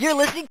You're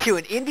listening to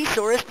an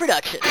Indiesaurus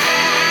production.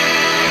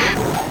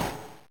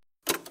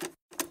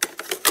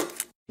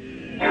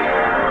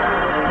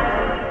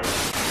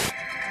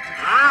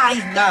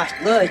 I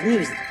love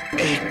music.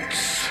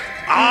 It's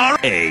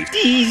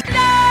R-A-D.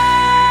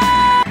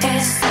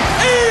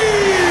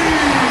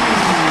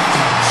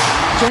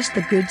 Just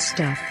the good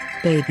stuff,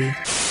 baby.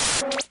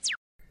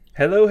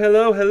 Hello,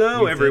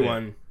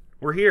 everyone.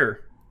 We're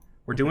here.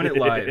 We're doing it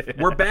live.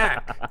 We're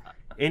back.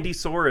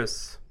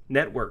 Indiesaurus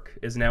Network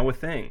is now a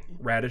thing.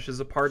 Radish is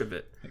a part of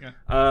it. Okay.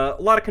 A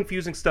lot of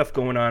confusing stuff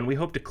going on. We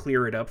hope to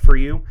clear it up for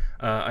you.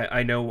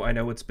 I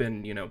know it's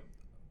been,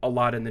 a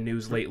lot in the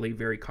news lately,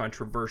 very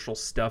controversial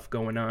stuff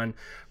going on.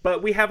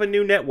 But we have a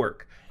new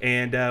network,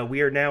 and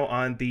we are now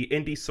on the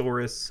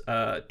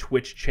Indiesaurus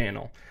Twitch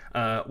channel.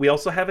 We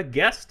also have a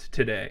guest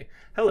today.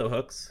 Hello,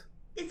 Hooks.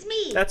 It's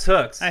me. That's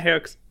Hooks. Hi,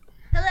 Hooks.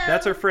 Hello.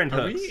 That's our friend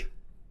Are Hooks. we?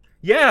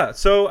 Yeah,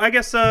 so I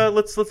guess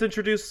let's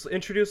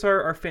introduce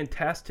our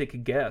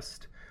fantastic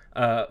guest.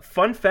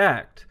 Fun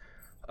fact,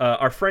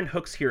 our friend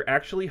Hooks here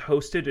actually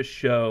hosted a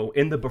show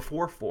in the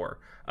before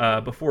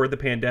the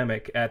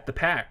pandemic at the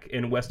PAC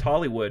in West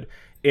Hollywood,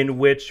 in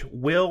which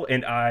Will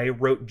and I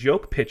wrote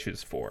joke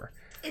pitches for.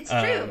 It's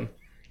true.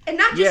 And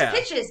not just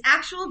pitches,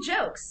 actual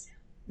jokes.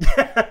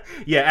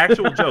 Yeah,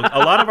 actual jokes. A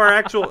lot of our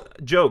actual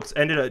jokes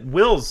ended up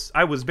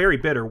I was very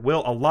bitter.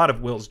 A lot of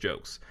Will's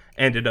jokes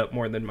ended up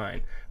more than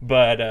mine.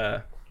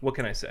 But what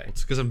can I say?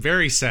 It's because I'm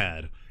very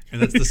sad,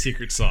 and that's the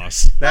secret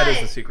sauce. That is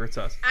But the secret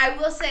sauce. I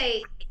will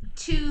say,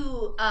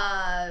 to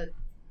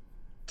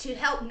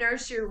help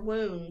nurse your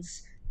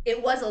wounds,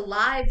 it was a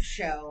live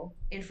show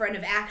in front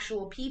of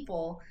actual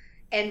people.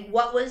 And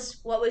what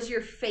was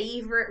your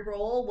favorite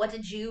role? What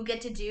did you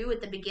get to do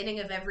at the beginning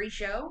of every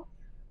show?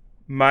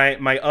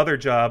 My other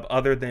job,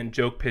 other than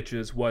joke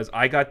pitches, was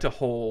I got to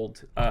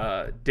hold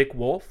Dick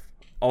Wolf,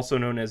 also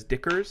known as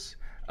Dickers,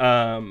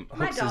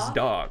 Hooks'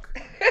 dog.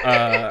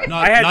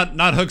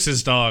 Not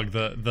Hooks' dog,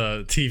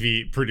 the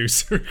TV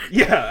producer.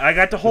 Yeah, I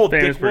got to hold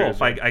Dick Famous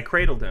Wolf. I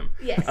cradled him.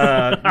 Yes.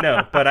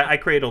 No, but I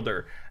cradled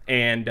her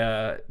and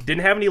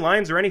didn't have any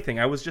lines or anything.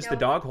 I was just the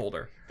dog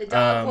holder. The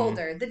dog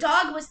holder. The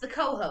dog was the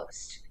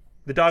co-host.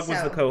 The dog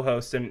was the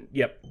co-host, and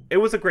yep, it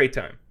was a great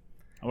time.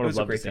 I would have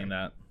loved to see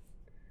that.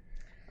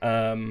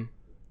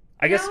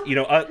 I guess, who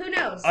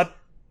knows?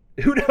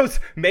 Who knows?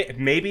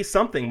 Maybe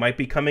something might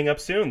be coming up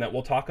soon that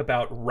we'll talk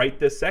about right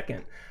this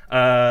second.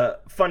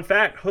 Fun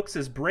fact, Hooks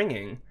is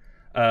bringing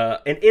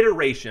an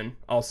iteration,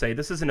 I'll say.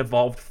 This is an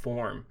evolved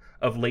form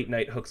of Late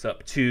Night Hooks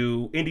Up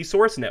to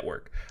Indiesaurus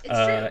Network. It's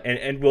true.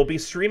 And we'll be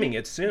streaming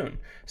it soon.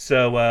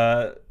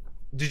 So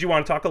did you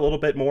want to talk a little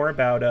bit more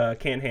about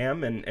Can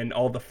Ham and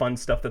all the fun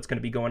stuff that's going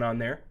to be going on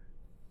there?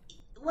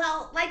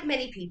 Well, like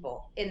many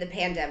people in the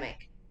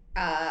pandemic,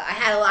 I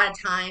had a lot of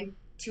time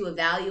to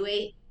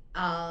evaluate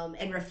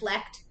and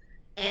reflect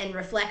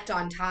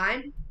on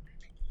time,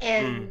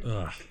 and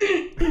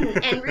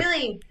and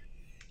really,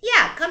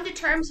 come to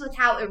terms with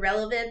how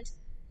irrelevant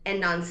and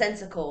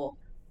nonsensical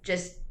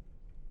just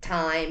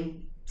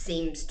time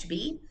seems to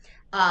be.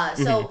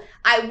 So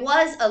I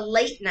was a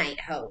late night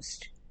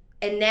host,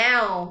 and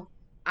now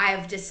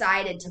I've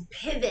decided to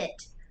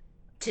pivot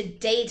to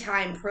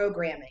daytime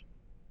programming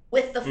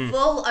with the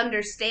full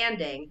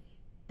understanding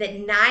that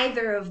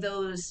neither of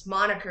those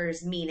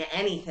monikers mean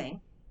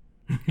anything,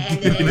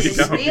 and that it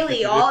is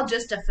really all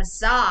just a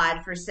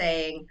facade for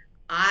saying,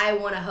 I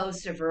want to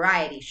host a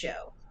variety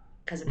show,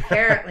 because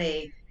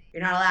apparently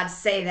you're not allowed to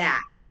say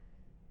that.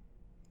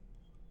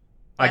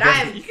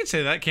 You can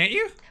say that, can't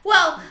you?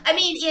 Well, I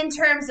mean, in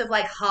terms of,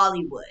 like,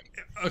 Hollywood.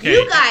 Okay.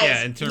 You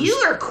guys, yeah, you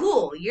are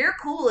cool. You're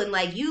cool, and,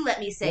 like, you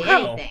let me say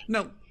anything.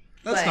 No,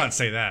 let's not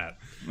say that.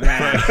 We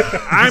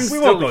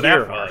won't go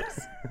that far.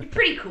 You're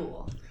pretty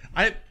cool.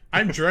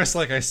 I'm dressed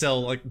like I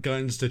sell like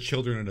guns to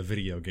children in a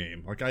video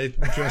game. Like I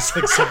dress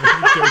like someone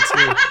you go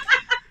to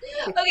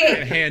Okay,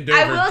 and hand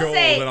I over will gold,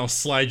 say, and I'll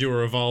slide you a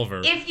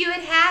revolver. if you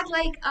had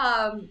like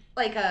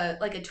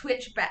a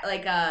Twitch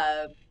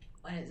a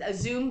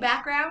Zoom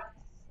background,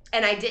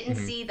 and I didn't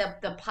see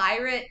the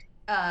pirate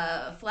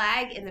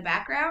flag in the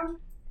background,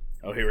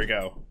 Oh, here we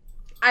go.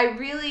 I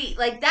really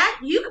like that.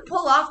 You could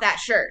pull off that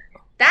shirt.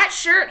 That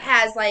shirt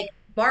has like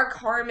Mark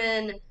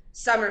Harmon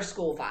summer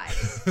school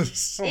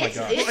vibes. Oh my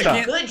God. It's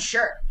a good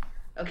shirt.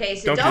 Okay,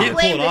 so You don't can't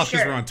pull blame it the off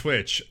because shirt. we're on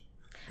Twitch.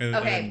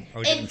 Okay,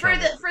 and for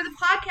the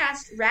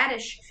podcast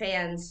Radish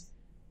fans,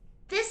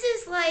 this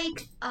is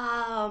like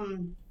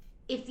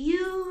if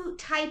you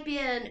type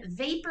in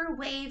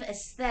vaporwave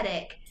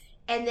aesthetic,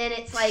 and then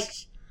it's like,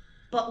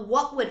 but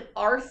what would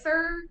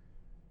Arthur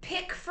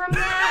pick from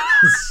that?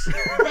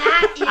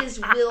 That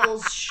is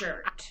Will's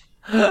shirt.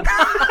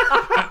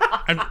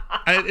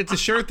 It's a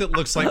shirt that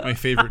looks like my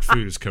favorite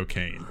food is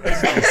cocaine.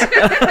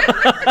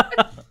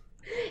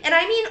 And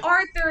I mean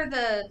Arthur,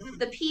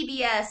 the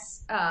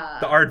PBS.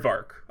 The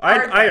Aardvark.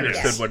 I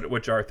understood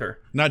which Arthur.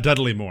 Not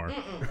Dudley Moore.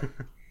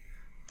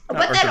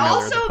 But then Arthur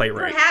Miller, the also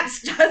playwright.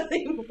 perhaps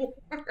Dudley Moore.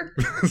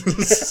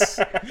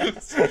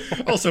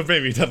 Also,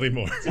 maybe Dudley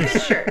Moore. It's a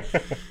good shirt.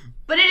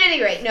 But at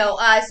any rate, no.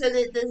 So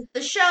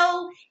the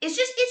show is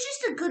just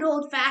a good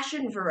old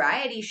fashioned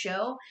variety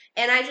show,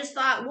 and I just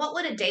thought, what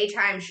would a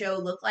daytime show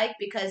look like?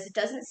 Because it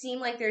doesn't seem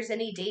like there's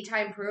any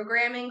daytime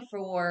programming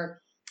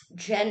for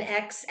Gen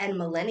X and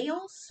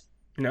millennials.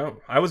 No,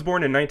 I was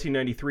born in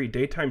 1993.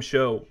 Daytime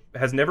show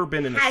has never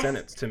been in a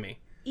sentence to me.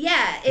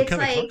 Yeah, it's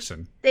Kelly like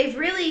Clarkson. They've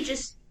really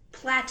just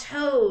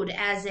plateaued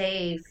as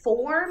a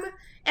form,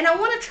 and I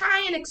want to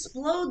try and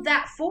explode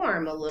that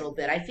form a little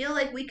bit. I feel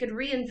like we could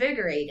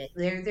reinvigorate it.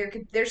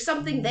 There's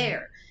something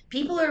there.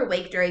 People are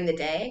awake during the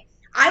day.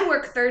 I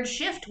work third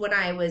shift when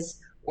I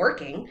was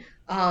working,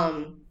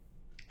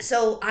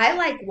 so I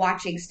like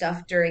watching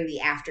stuff during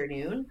the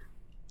afternoon.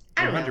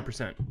 I don't 100%.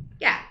 know.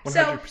 Yeah,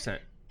 100%. So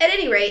at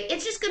any rate,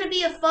 it's just going to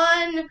be a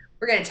fun.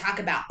 We're going to talk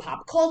about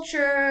pop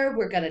culture.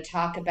 We're going to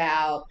talk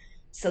about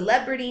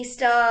celebrity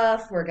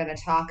stuff. We're going to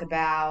talk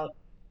about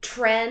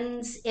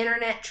trends,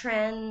 internet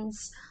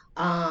trends.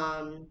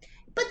 But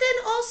then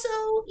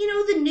also,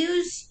 the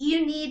news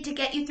you need to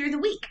get you through the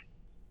week.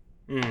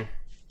 I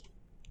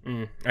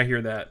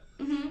hear that.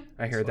 Mm-hmm.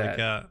 I hear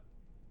that.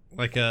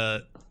 Like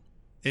a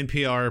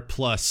NPR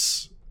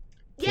plus.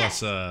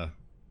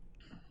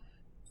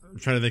 I'm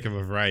trying to think of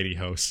a variety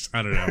host.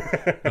 I don't know.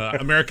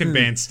 American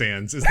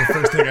Bandstands is the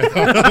first thing I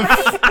thought of.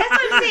 That's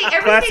what I'm saying.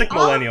 Classic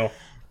millennial.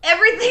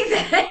 Everything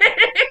that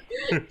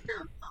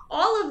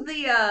all of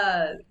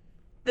the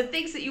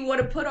things that you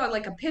want to put on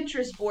like a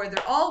Pinterest board,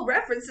 they're all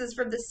references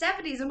from the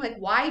 70s. I'm like,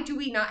 why do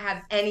we not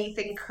have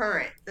anything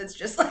current that's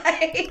just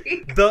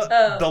like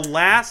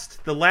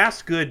the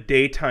last good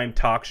daytime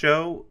talk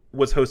show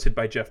was hosted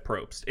by Jeff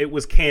Probst. It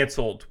was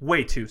canceled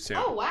way too soon.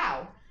 Oh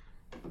wow.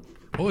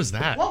 What was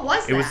that? What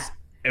was that?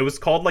 It was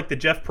called like the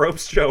Jeff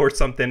Probst Show or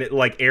something. It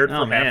like aired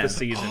for half a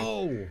season.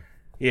 Oh.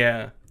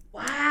 Yeah.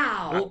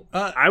 Wow.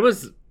 I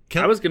was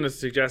going to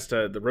suggest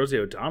the Rosie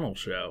O'Donnell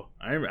Show.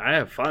 I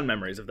have fond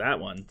memories of that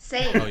one.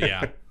 Same. Oh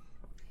yeah.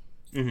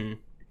 Mm-hmm.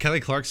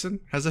 Kelly Clarkson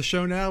has a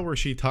show now where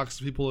she talks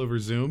to people over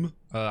Zoom.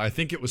 I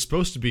think it was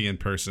supposed to be in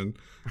person,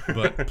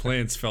 but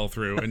plans fell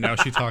through, and now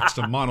she talks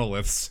to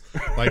monoliths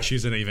like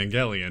she's an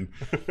Evangelion.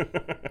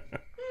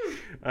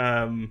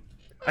 I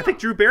think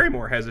Drew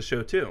Barrymore has a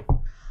show too.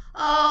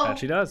 Oh. That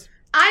she does.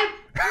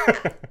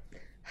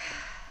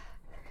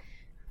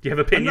 Do you have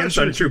opinions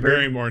I'm not sure on Drew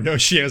Barrymore? Barrymore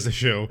knows she has a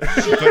show.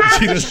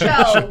 She has a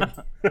show.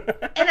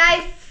 And I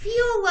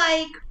feel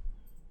like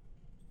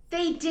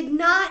they did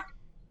not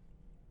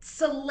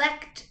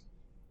select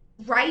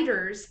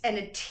writers and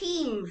a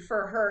team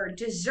for her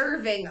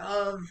deserving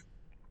of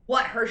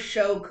what her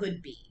show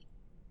could be.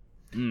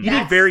 You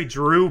need very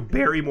Drew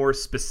Barrymore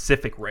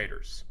specific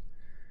writers.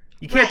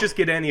 You can't just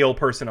get any old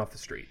person off the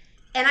street.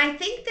 And I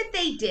think that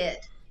they did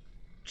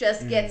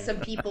just get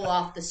some people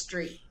off the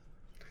street.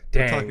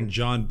 Dang. I'm talking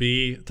John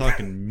B. I'm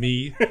talking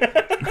me.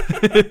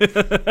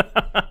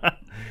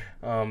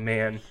 Oh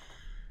man.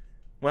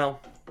 Well,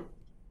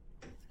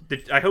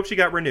 I hope she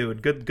got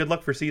renewed. Good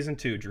luck for season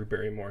 2, Drew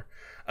Barrymore.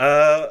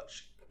 I'm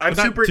not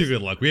super too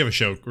good luck. We have a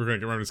show. We're going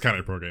to run this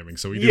counter programming,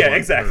 so we do. Yeah,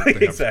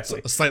 exactly.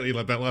 Exactly. Slightly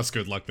less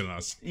good luck than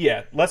us.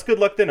 Yeah, less good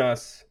luck than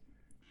us.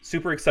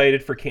 Super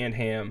excited for Canned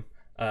Ham.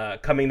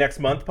 Coming next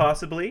month,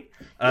 possibly.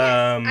 Yes,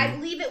 I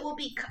believe it will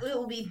be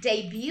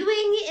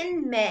debuting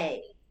in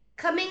May.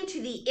 Coming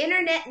to the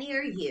internet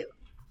near you.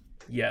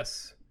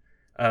 Yes.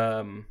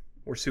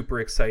 We're super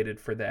excited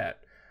for that.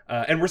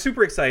 And we're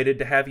super excited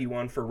to have you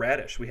on for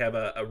Radish. We have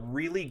a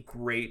really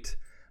great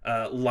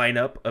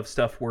lineup of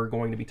stuff we're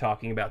going to be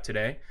talking about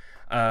today.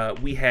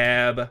 We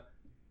have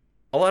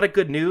a lot of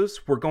good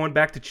news. We're going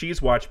back to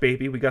Cheese Watch,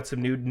 baby. We got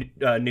some new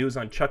news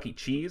on Chuck E.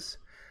 Cheese.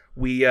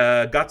 We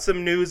got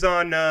some news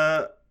on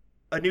a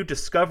new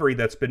discovery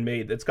that's been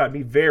made that's got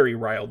me very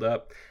riled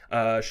up.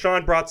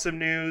 Sean brought some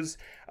news.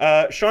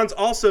 Sean's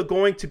also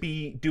going to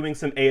be doing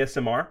some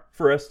ASMR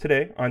for us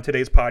today on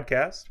today's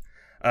podcast.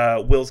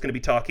 Will's going to be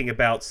talking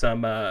about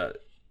some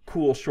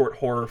cool short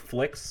horror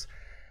flicks.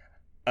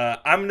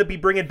 I'm going to be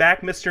bringing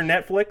back Mr.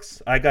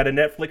 Netflix. I got a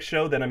Netflix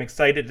show that I'm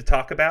excited to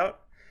talk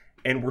about.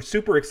 And we're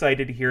super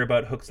excited to hear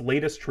about Hook's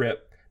latest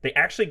trip. They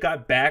actually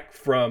got back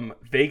from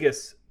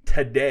Vegas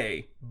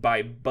today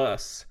by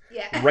bus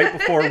right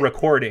before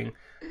recording,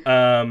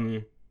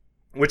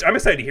 which I'm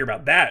excited to hear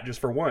about that. Just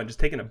for one, just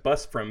taking a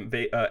bus from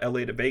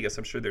LA to Vegas,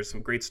 I'm sure there's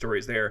some great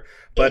stories there.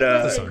 But it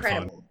was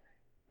incredible.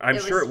 I'm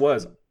sure it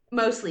was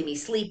mostly me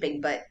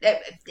sleeping, but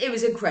it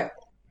was incredible.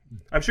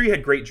 I'm sure you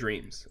had great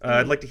dreams.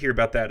 I'd like to hear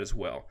about that as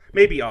well.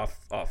 Maybe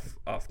offline.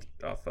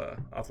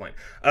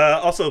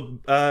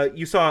 Also,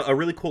 you saw a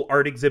really cool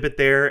art exhibit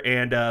there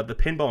and the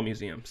Pinball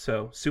Museum.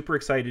 So super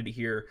excited to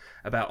hear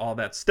about all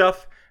that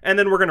stuff. And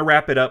then we're going to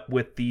wrap it up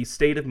with the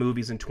state of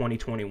movies in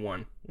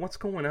 2021. What's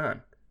going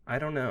on? I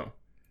don't know.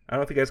 I don't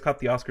know if you guys caught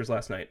the Oscars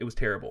last night. It was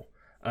terrible.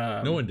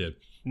 No one did.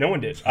 No one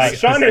did.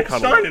 Sean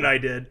and I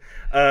did.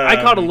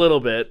 I caught a little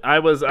bit. I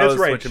was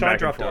switching Sean back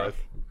dropped and forth.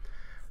 off.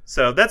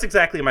 So that's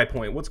exactly my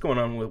point. What's going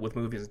on with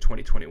movies in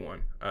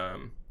 2021?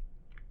 I'm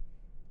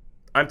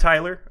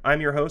Tyler.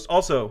 I'm your host.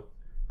 Also,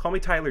 call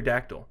me Tyler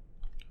Dactyl.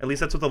 At least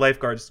that's what the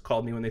lifeguards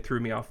called me when they threw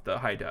me off the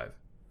high dive.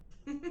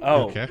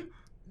 Oh, okay.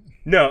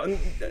 No,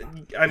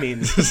 I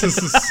mean,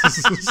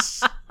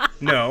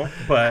 no,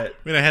 but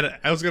I mean,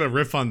 I was gonna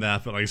riff on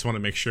that, but I just want to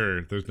make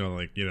sure there's no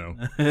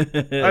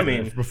I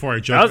mean, before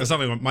I joke, that's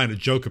something I mind to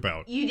joke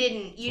about. You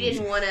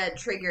didn't want to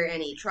trigger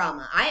any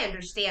trauma. I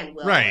understand,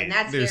 Will, Right, and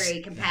that's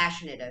very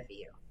compassionate of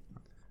you.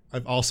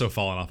 I've also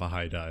fallen off a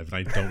high dive, and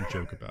I don't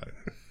joke about it.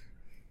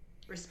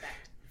 Respect.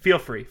 Feel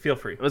free.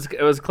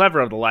 It was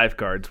clever of the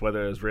lifeguards,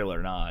 whether it was real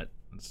or not.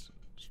 It was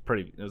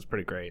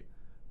pretty great.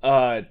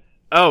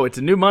 It's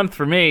a new month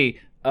for me.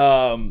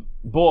 Let's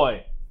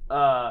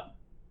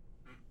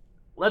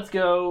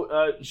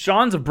go.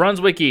 Sean's of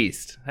Brunswick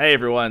East. Hey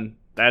everyone,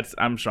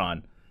 I'm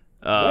Sean.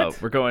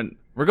 What? We're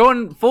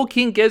going full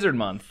King Gizzard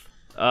month.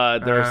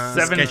 There are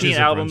 17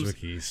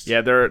 albums.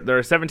 Yeah, there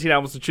are 17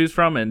 albums to choose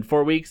from in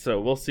 4 weeks,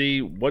 so we'll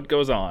see what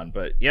goes on.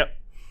 But yep.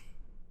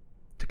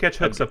 To catch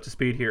Hooks up to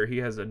speed here, he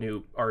has a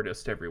new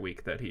artist every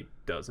week that he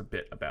does a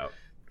bit about.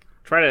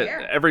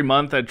 Every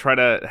month I try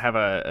to have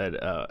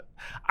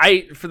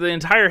for the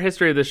entire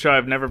history of this show,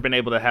 I've never been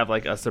able to have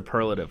like a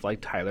superlative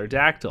like Tyler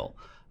Dactyl.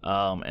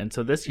 And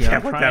so this year,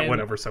 that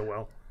went over so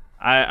well.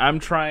 I'm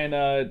trying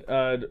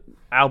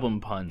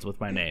album puns with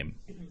my name,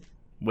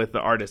 with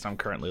the artist I'm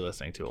currently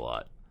listening to a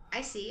lot.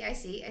 I see.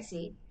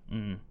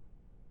 Mm.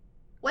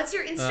 What's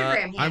your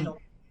Instagram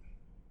handle?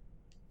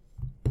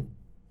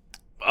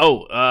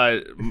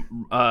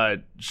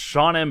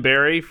 Sean M.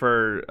 Barry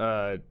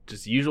for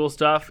just usual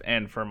stuff,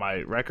 and for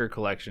my record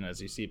collection,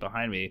 as you see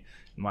behind me,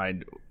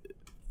 my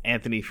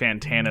Anthony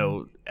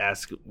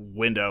Fantano-esque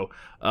window,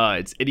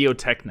 it's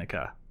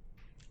Idiotechnica.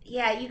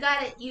 Yeah, you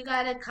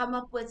gotta come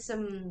up with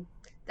some.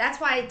 That's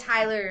why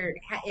Tyler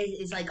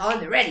is like on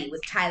the ready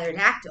with Tyler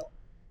Dactyl,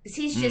 because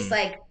he's just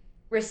like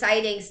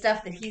reciting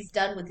stuff that he's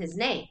done with his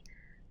name.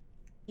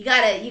 You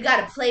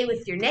gotta play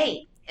with your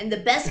name. And the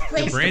best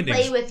place to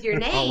play with your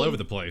name all over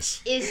the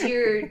place is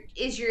your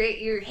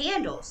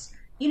handles.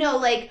 You know,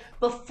 like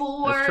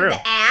before the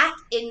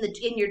 @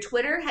 in your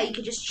Twitter, how you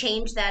could just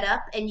change that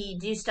up and you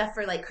do stuff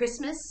for like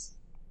Christmas.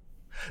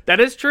 That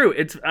is true.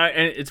 It's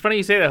funny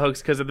you say that,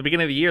 Hooks, because at the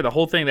beginning of the year, the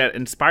whole thing that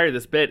inspired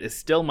this bit is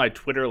still my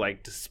Twitter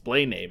like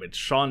display name. It's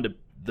Sean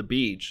the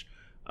Beach,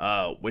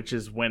 which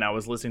is when I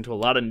was listening to a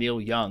lot of Neil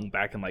Young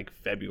back in like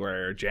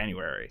February or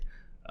January.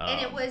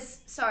 And it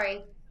was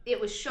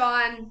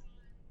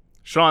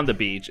Sean the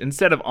Beach.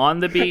 Instead of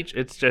on the beach,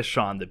 it's just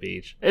Sean the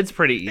Beach. It's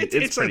pretty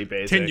it's pretty a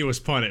basic. Tenuous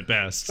pun at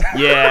best.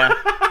 Yeah.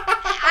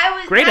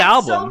 Great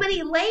album. So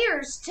many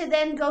layers to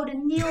then go to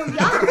Neil Young.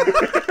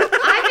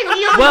 I'm a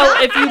Neil Young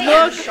if you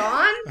fan,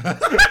 Sean.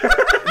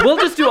 We'll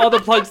just do all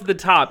the plugs at the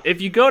top. If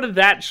you go to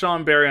that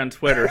Sean Barry on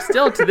Twitter,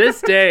 still to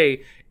this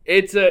day,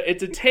 it's a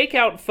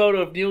takeout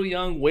photo of Neil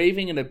Young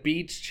waving in a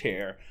beach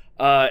chair.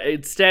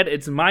 Instead,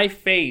 it's my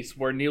face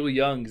where Neil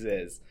Young's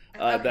is.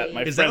 That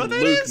my friend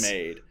Luke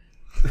made.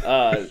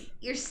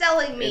 You're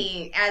selling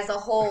me as a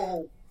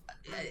whole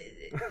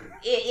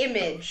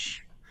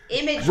image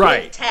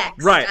with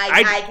text. Right.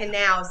 I can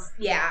now.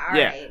 Yeah. All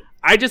right.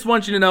 I just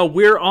want you to know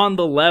we're on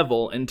the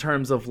level in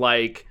terms of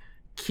like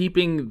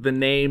keeping the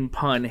name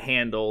pun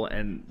handle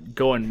and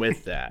going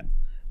with that.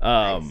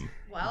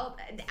 Well,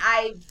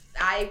 I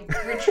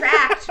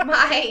retract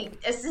my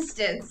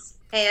assistance,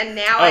 and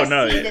now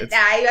see that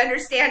I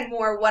understand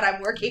more what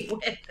I'm working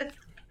with.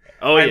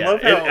 Oh yeah,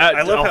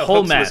 I love how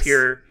whole Hooks was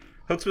here.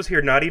 Hooks was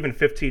here not even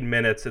 15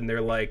 minutes, and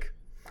they're like,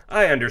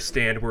 I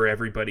understand where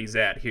everybody's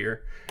at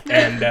here.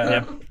 And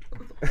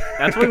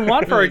that's what we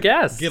want for our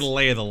guests. Get a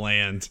lay of the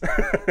land.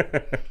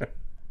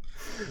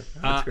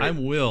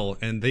 I'm Will,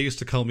 and they used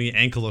to call me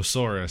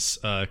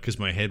Ankylosaurus because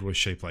my head was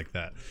shaped like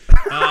that.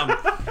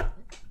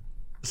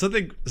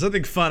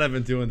 Something fun I've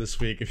been doing this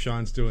week, if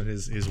Sean's doing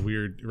his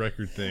weird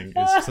record thing,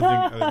 is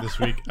something this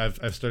week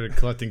I've started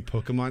collecting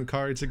Pokemon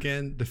cards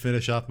again to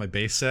finish off my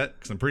base set,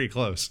 because I'm pretty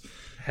close.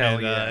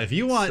 Hell yeah. If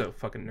you want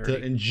so to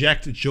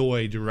inject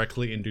joy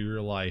directly into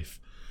your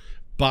life,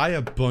 buy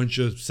a bunch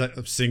of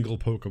single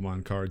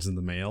Pokemon cards in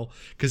the mail,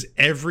 because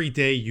every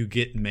day you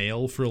get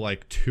mail for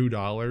like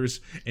 $2,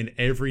 and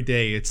every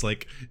day it's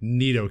like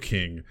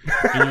Nidoking,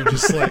 and you're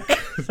just like,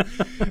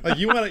 like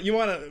you want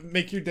to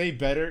make your day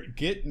better,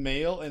 get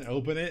mail and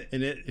open it,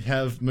 and it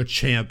have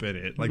Machamp in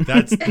it. Like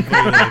that's the way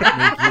to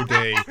make your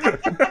day.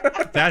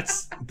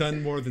 That's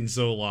done more than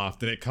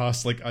Zoloft, and it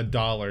costs like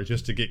 $1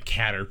 just to get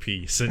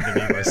Caterpie sent to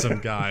me by some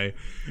guy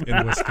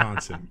in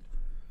Wisconsin.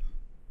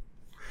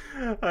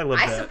 I love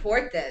that. I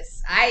support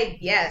this.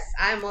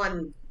 I'm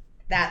on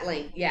that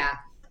link. Yeah.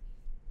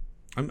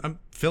 I'm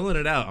filling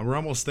it out. We're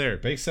almost there.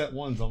 Base set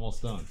 1's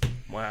almost done.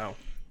 Wow.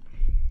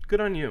 Good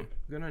on you.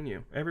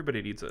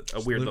 Everybody needs a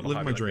weird little hobby.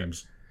 Live my like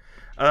dreams.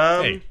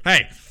 That.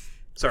 Hey.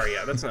 Sorry,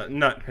 yeah, that's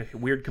not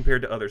weird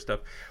compared to other stuff.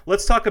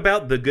 Let's talk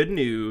about the good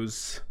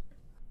news.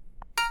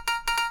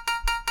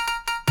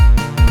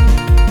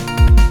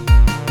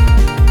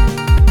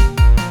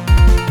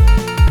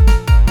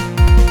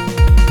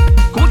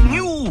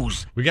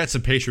 We got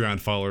some Patreon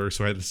followers,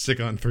 so I had to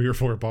stick on 3 or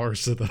 4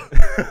 bars to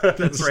the.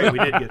 That's right, we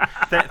did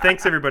get.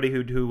 Thanks everybody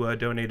who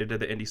donated to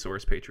the Indie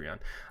Source Patreon.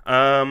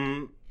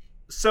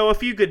 So a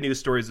few good news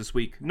stories this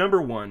week. Number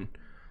 1,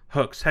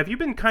 Hooks, have you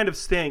been kind of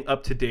staying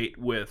up to date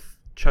with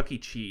Chuck E.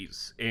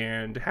 Cheese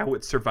and how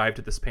it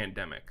survived this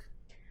pandemic?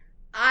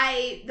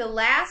 The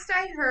last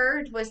I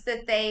heard was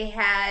that they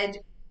had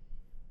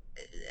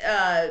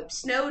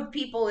snowed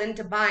people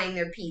into buying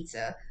their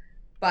pizza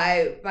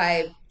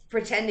by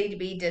pretending to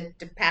be de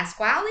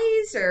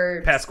Pasquale's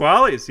or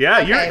Pasquale's, yeah.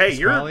 Okay.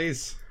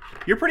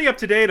 You're pretty up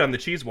to date on the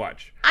Cheese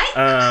Watch.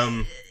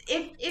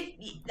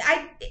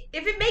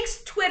 If it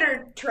makes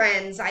Twitter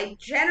trends, I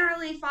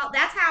generally follow.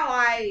 That's how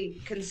I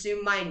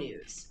consume my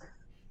news.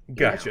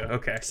 Gotcha.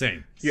 Okay.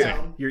 Same. Yeah.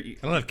 So- I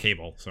don't have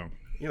cable, so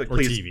You're like, or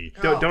please TV.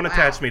 don't Oh,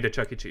 attach wow. me to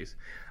Chuck E. Cheese.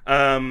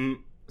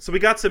 So we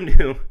got some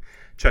new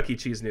Chuck E.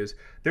 Cheese news.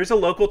 There's a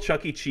local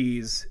Chuck E.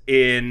 Cheese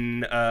in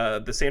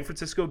the San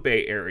Francisco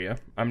Bay Area.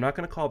 I'm not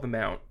going to call them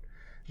out.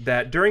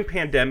 That during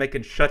pandemic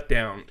and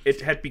shutdown,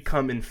 it had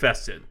become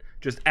infested,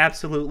 just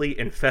absolutely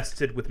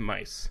infested with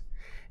mice.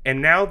 And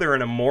now they're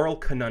in a moral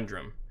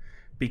conundrum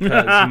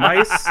because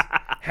mice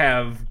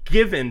have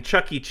given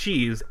Chuck E.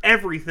 Cheese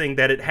everything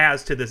that it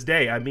has to this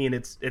day. I mean,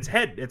 its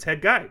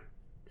head guy,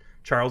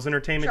 Charles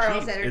Entertainment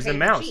Charles Cheese, is a Entertainment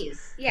mouse.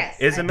 Cheese. Yes.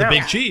 Is a The mouse.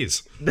 Big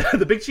Cheese.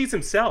 The Big Cheese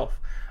himself.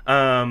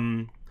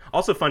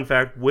 Also, fun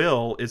fact: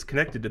 Will is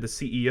connected to the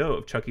CEO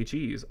of Chuck E.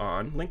 Cheese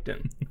on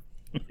LinkedIn.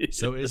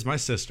 So is my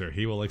sister.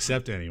 He will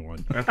accept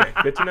anyone. Okay,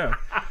 good to know.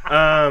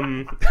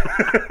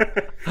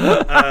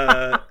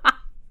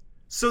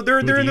 So they're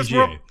in this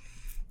moral.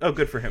 Oh,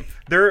 good for him.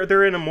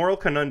 They're in a moral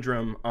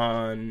conundrum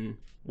on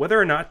whether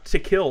or not to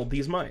kill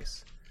these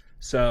mice.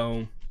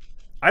 So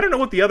I don't know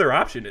what the other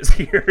option is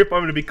here. If I'm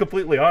going to be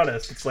completely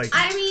honest, it's like,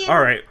 I mean,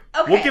 all right,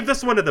 okay. we'll give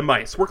this one to the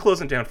mice. We're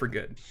closing down for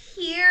good.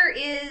 Here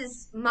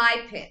is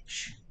my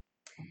pitch.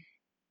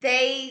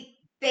 They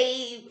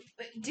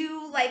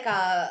do like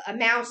a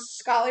mouse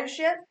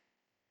scholarship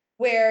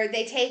where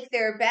they take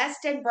their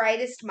best and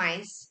brightest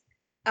mice,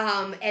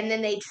 and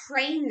then they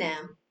train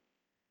them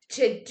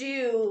to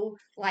do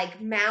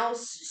like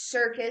mouse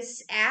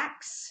circus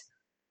acts,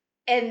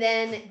 and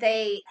then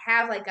they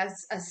have like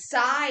a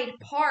side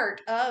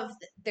part of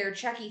their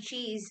Chuck E.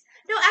 Cheese.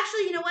 No,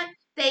 actually, you know what?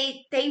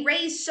 They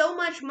raise so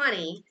much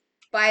money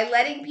by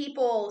letting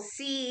people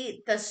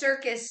see the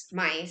circus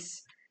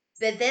mice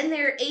that then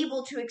they're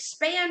able to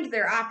expand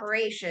their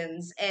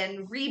operations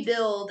and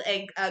rebuild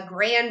a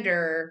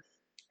grander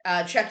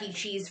Chuck E.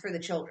 Cheese for the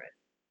children.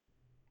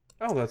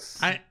 Oh, that's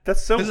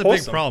so There's wholesome. a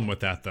big problem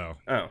with that, though.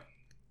 Oh.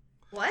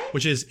 What?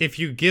 Which is, if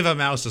you give a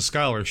mouse a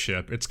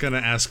scholarship, it's going to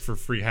ask for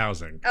free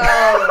housing.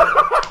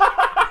 Oh.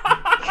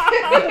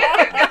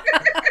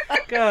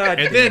 God.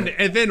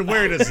 And then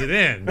where does it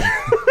end?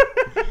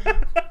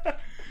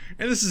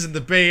 And this is in the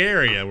Bay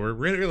Area, where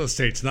real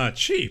estate's not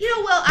cheap. You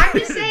know, well, I'm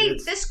just saying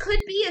this could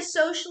be a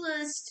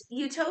socialist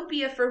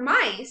utopia for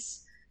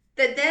mice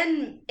that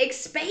then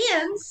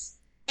expands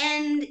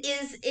and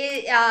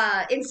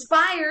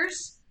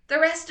inspires the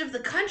rest of the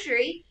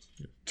country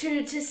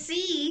to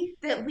see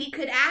that we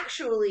could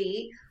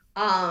actually,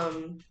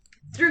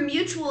 through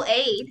mutual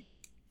aid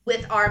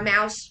with our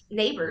mouse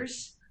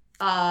neighbors,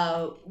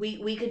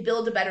 we could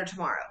build a better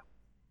tomorrow.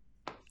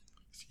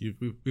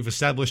 We've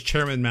established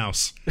Chairman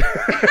Mouse.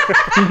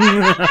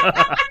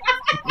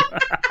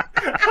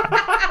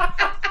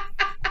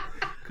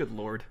 Good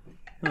Lord.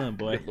 Oh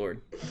boy. Good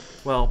Lord.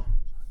 Well,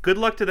 good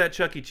luck to that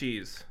Chuck E.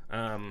 Cheese. Just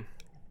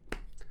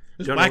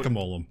Jonah-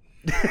 whack-a-mole them.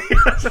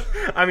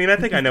 I mean, I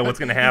think I know what's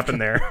going to happen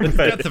there. We've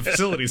but- got the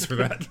facilities for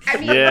that. I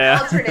mean, Yeah.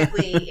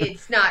 alternately,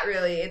 it's not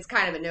really, it's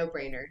kind of a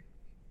no-brainer.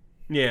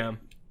 yeah,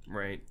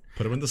 right.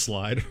 Put them in the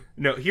slide.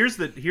 No, here's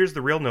the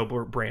real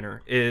no-brainer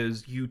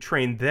is you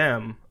train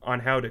them on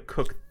how to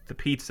cook the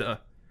pizza,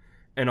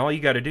 and all you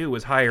got to do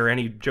is hire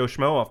any Joe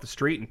Schmo off the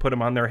street and put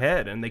them on their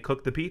head, and they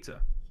cook the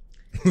pizza.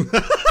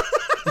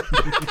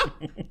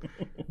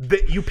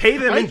 You pay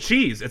them in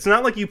cheese. It's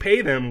not like you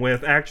pay them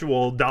with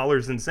actual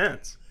dollars and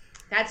cents.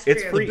 That's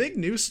It's true. free.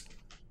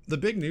 The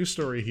big news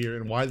story here,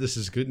 and why this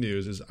is good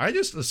news, is I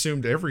just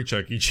assumed every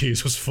Chuck E.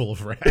 Cheese was full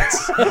of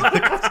rats.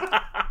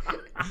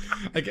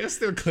 I guess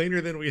they're cleaner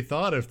than we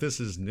thought. If this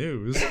is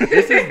news,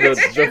 This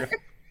is the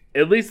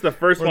at least the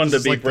first Or one this to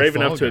is be like the brave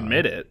Fall enough to Guy.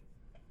 admit it.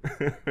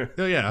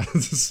 oh yeah,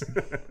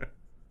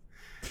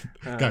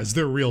 guys,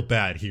 they're real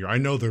bad here. I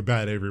know they're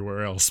bad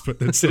everywhere else, but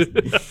it's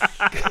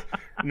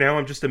Now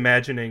I'm just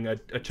imagining a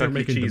they're Chuck E.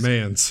 making Cheese,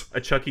 demands.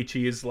 a Chuck E.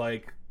 Cheese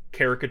like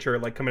caricature,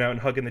 like coming out and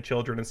hugging the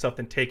children and stuff,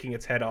 and taking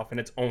its head off, and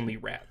it's only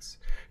rats,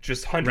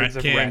 just hundreds Rat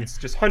of King. rats,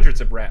 just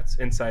hundreds of rats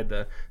inside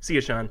the. See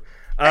ya, Sean.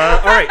 All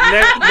right,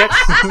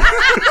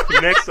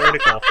 next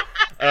article.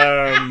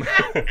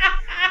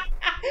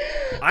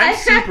 I'm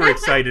super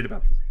excited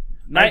about this.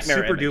 Nightmare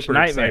I'm super image. duper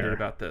Nightmare. excited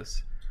about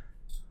this.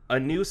 A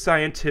new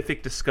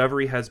scientific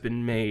discovery has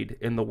been made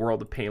in the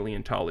world of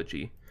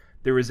paleontology.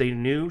 There is a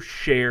new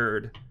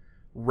shared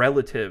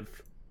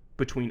relative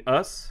between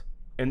us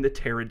and the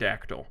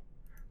pterodactyl.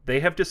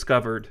 They have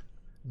discovered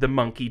the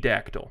monkey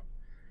dactyl.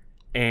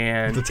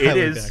 And The it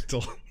is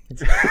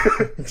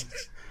Tyler-dactyl.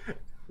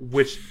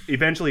 which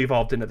eventually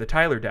evolved into the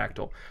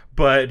Tyler-dactyl.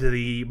 But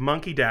the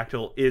monkey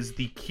dactyl is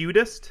the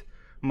cutest,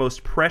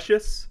 most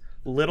precious,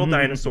 little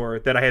dinosaur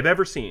that I have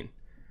ever seen.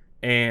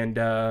 And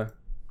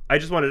I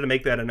just wanted to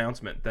make that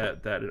announcement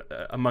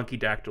that a monkey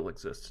dactyl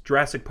exists.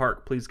 Jurassic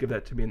Park, please give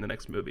that to me in the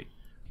next movie.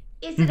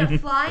 Is it a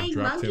flying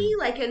Dropped monkey him.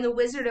 like in The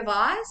Wizard of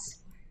Oz?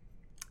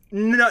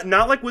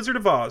 Not like Wizard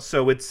of Oz.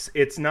 So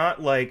it's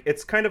not like,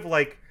 it's kind of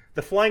like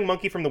the flying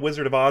monkey from the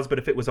Wizard of Oz, but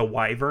if it was a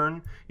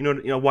wyvern, you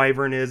know,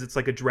 wyvern is, it's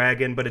like a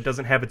dragon, but it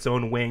doesn't have its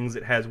own wings.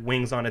 It has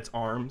wings on its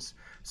arms.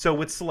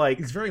 So it's like,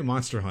 He's very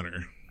Monster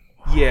Hunter.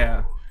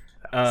 yeah.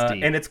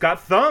 deep. And it's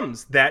got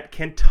thumbs that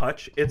can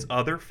touch its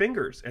other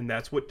fingers, and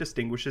that's what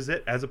distinguishes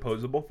it as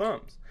opposable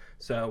thumbs.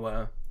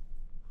 So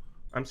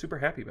I'm super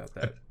happy about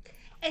that.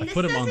 And I this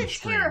put him on the doesn't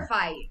screen.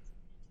 terrify you.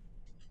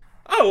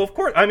 Oh, of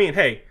course. I mean,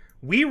 hey,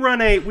 we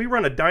run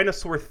a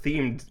dinosaur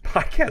themed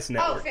podcast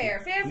network. Oh,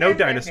 fair. No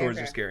dinosaurs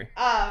are scary.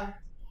 I'm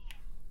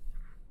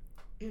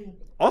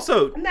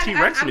Also, not,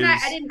 T-Rex I'm news. not,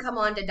 I didn't come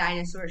on to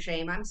dinosaur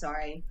shame. I'm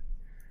sorry.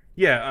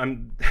 Yeah,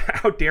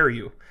 how dare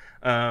you?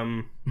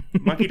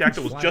 Monkey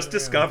dactyl was Fly just around.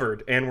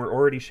 discovered, and we're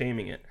already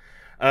shaming it.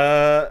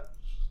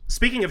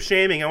 Speaking of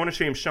shaming, I want to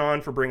shame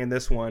Sean for bringing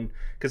this one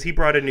because he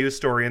brought a news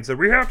story and said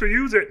we have to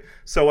use it.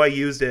 So I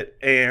used it,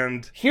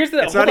 and Here's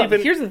the It's not hold on,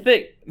 even- here's the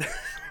thing.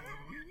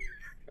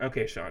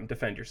 okay, Sean,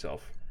 defend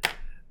yourself.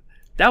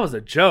 That was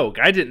a joke.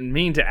 I didn't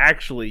mean to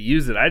actually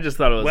use it. I just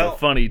thought it was Well- a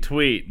funny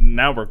tweet. And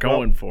now we're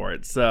going for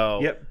it. So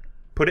Yep,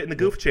 put it in the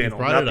Goof channel,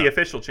 brought not it the up.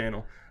 official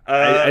channel.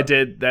 I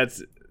did.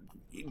 That's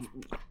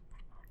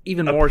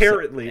even more.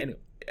 Apparently, So, anyway.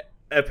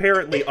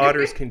 apparently,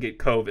 otters can get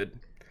COVID,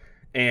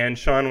 and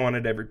Sean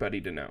wanted everybody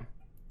to know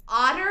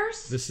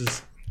Otters? This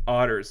is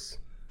otters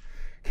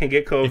can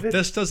get if COVID.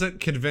 this doesn't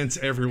convince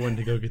everyone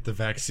to go get the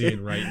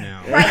vaccine right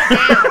now. Right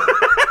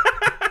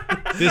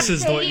now. This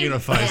is what Save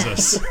unifies them.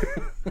 us.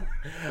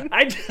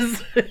 I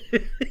just.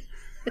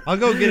 I'll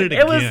go get it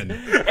It was.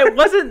 again.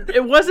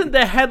 It wasn't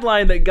the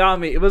headline that got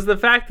me. It was the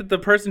fact that the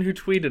person who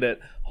tweeted it.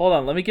 Hold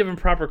on. Let me give him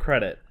proper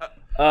credit.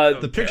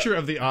 The picture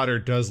of the otter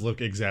does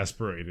look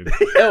exasperated.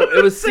 Oh,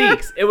 it was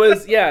Seeks. It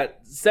was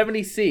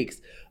 70 Seeks.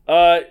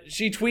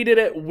 She tweeted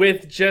it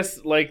with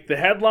just like the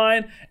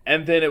headline,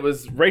 and then it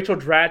was Rachel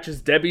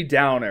Dratch's Debbie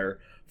Downer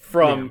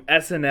from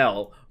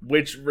SNL,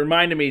 which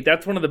reminded me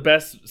that's one of the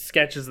best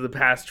sketches of the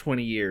past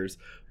 20 years.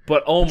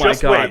 But oh my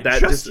Just god, wait, that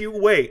just you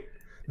wait.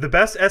 The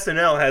best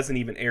SNL hasn't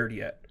even aired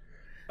yet.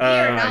 You're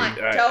not.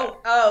 I- Don't.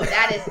 Oh,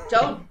 that is.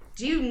 Don't.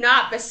 Do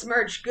not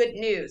besmirch good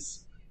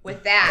news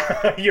with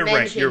that. You're right.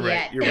 mention You're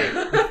right. yet. You're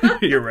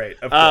right. You're right.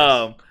 Of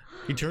course.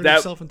 He turned That-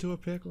 himself into a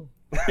pickle.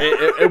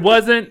 it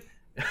wasn't.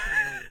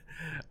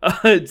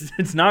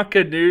 It's not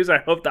good news. I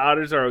hope the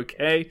otters are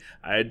okay.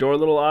 I adore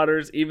little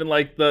otters. Even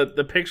like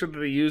the picture that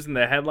they use in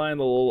the headline,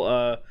 the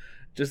little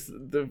just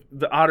the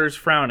otters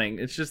frowning.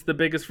 It's just the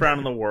biggest frown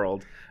in the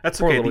world. That's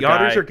Poor okay. The little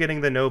otters guy. are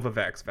getting the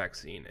Novavax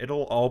vaccine.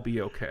 It'll all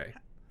be okay.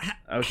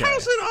 Okay.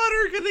 How's an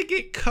otter gonna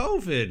get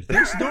COVID?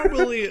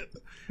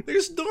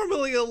 There's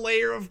normally a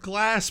layer of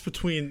glass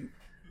between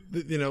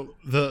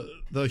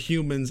the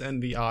humans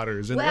and the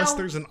otters, unless Well,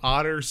 there's an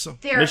otter.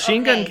 There-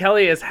 Machine Gun okay.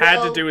 Kelly has had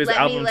Well, to do his let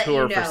me album let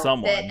tour you for know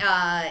someone.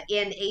 That,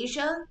 in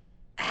Asia,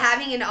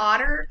 having an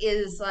otter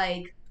is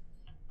like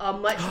a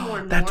much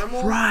more That's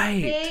normal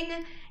right.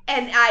 thing.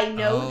 And I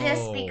know this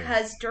Oh.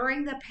 because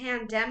during the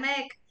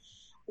pandemic,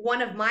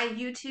 one of my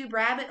YouTube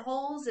rabbit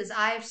holes is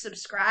I've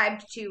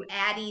subscribed to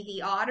Addie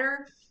the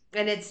Otter,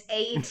 and it's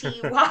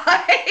ATY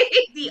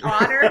the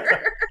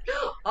Otter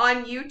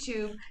on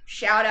YouTube.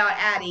 Shout out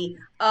Addie.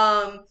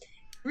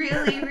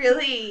 Really,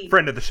 really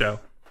Friend of the show.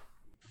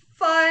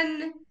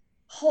 fun,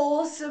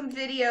 wholesome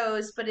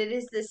videos, but it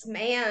is this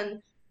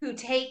man who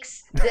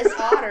takes this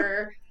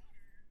otter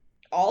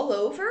all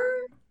over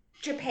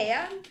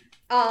Japan.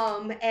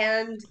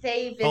 And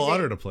they visit All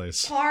otter to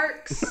place.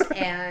 parks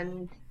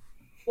and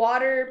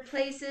water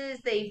places.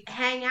 They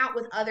hang out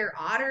with other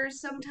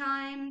otters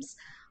sometimes.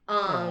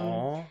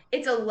 Aw.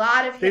 It's a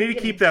lot of They him need to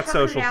getting keep that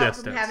tuckered social out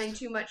distance. from having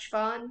too much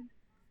fun.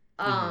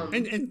 And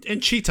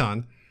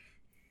Cheeton.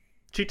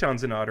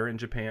 Chiton's an otter in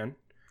Japan.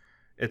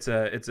 It's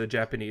a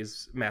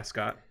Japanese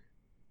mascot.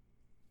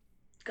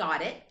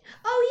 Got it.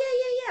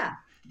 Oh yeah.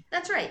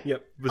 That's right.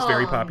 Yep, was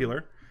very Um,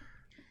 popular.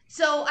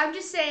 So I'm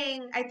just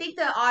saying, I think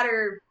the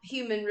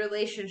otter-human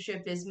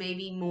relationship is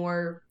maybe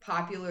more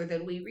popular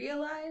than we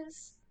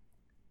realize.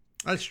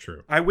 That's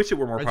true. I wish it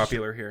were more I just-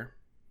 popular here.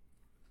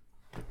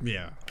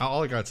 Yeah.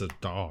 All I got's a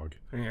dog.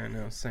 Yeah,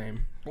 no,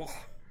 same.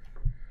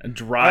 A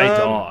dry Um,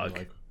 dog.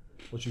 Like,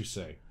 what you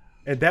say?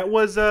 And that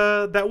was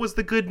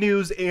the good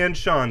news and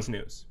Sean's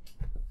news.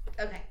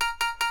 Okay.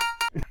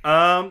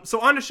 So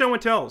on to show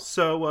and tell.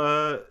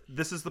 So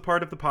this is the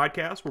part of the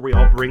podcast where we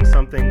all bring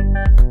something.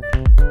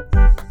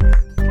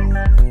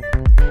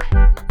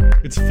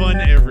 It's fun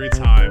every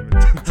time.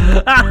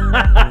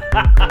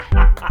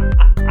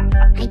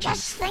 I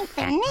just think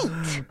they're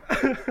neat.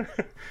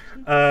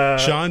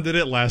 Sean did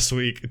it last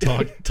week.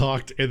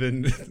 Talked, and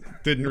then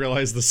didn't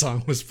realize the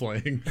song was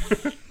playing.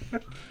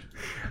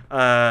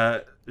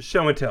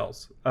 Show and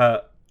tells.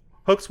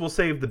 Hooks will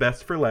save the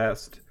best for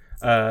last.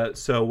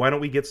 So why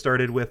don't we get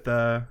started with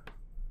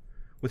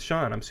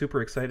Sean? I'm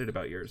super excited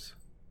about yours.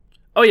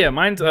 Oh yeah,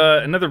 mine's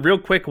another real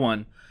quick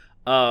one.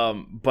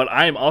 But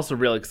I am also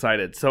real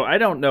excited. So I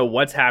don't know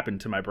what's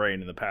happened to my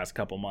brain in the past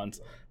couple months,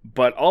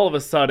 but all of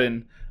a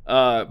sudden,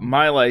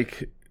 my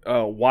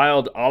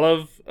wild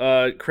olive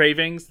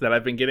cravings that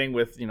I've been getting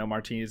with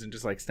martinis and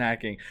just like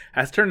snacking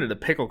has turned into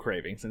pickle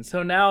cravings. And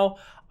so now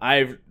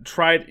I've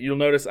tried. You'll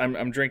notice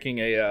I'm drinking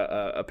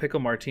a pickle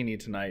martini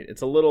tonight.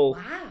 It's a little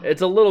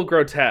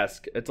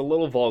grotesque. It's a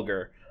little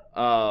vulgar,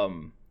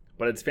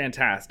 but it's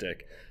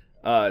fantastic.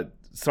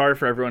 Sorry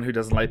for everyone who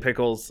doesn't like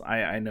pickles.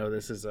 I know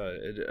this is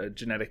a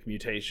genetic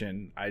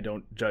mutation. I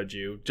don't judge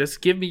you.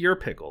 Just give me your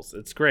pickles.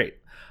 It's great.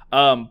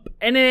 And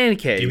in any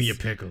case, give me your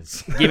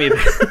pickles. Give me.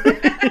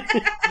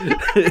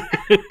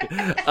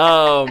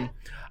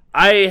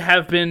 I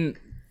have been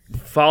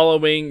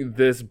following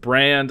this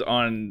brand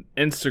on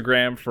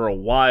Instagram for a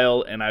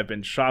while, and I've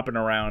been shopping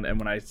around. And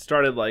when I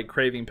started like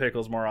craving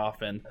pickles more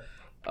often,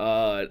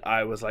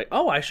 I was like,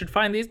 oh, I should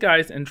find these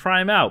guys and try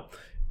them out.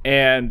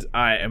 And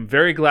I am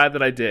very glad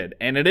that I did.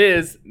 And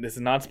this is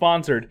not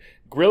sponsored,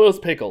 Grillo's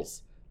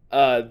Pickles.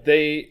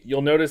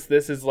 You'll notice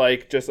this is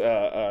like just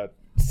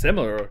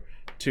similar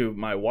to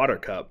my water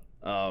cup.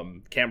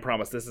 Can't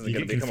promise this isn't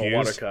going to become a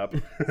water cup.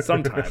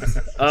 Sometimes.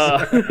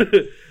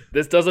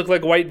 This does look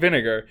like white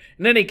vinegar.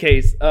 In any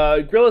case,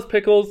 Grillo's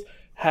Pickles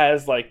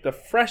has like the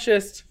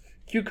freshest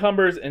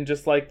cucumbers and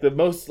just like the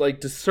most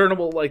like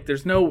discernible, like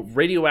there's no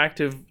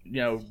radioactive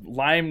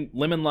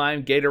lemon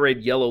lime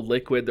Gatorade yellow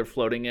liquid they're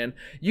floating in.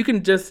 You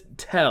can just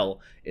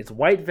tell it's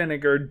white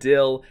vinegar,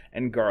 dill,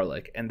 and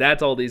garlic, and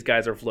that's all these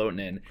guys are floating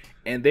in.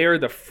 And they are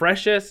the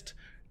freshest,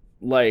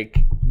 like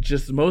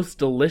just most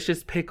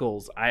delicious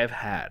pickles I have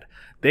had.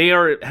 They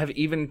have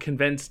even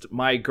convinced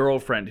my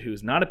girlfriend,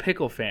 who's not a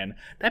pickle fan,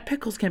 that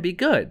pickles can be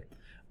good.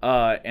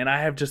 And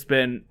I have just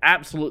been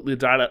absolutely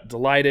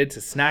delighted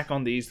to snack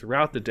on these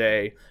throughout the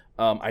day.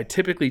 I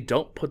typically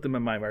don't put them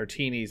in my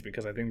martinis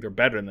because I think they're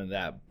better than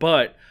that.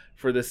 But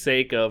for the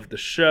sake of the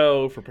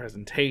show, for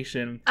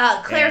presentation...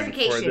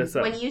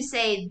 clarification. When you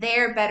say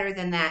they're better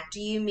than that, do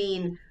you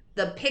mean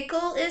the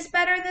pickle is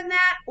better than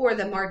that or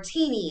the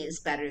martini is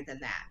better than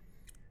that?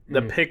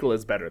 The pickle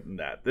is better than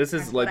that. This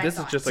is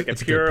just like a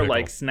pure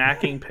like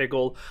snacking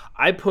pickle.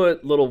 I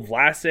put little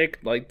Vlasic,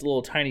 like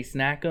little tiny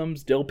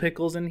snackums, dill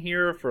pickles in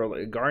here for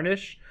like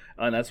garnish,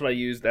 and that's what I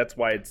use. That's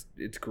why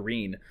it's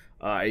green.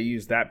 I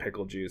use that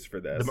pickle juice for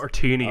this. The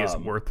martini is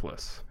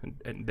worthless,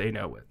 and they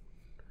know it.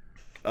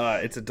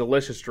 It's a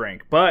delicious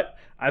drink, but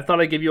I thought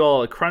I'd give you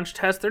all a crunch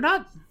test. They're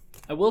not.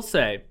 I will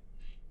say,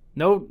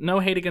 no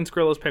hate against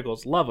Grillo's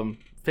Pickles. Love them.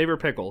 Favorite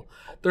pickle.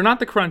 They're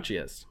not the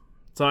crunchiest.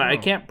 So I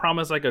can't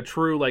promise like a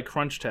true like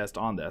crunch test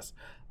on this.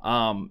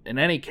 In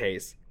any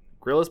case,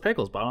 Grillo's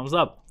Pickles, bottoms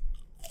up.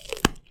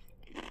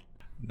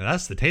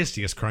 That's the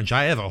tastiest crunch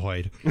I ever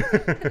heard.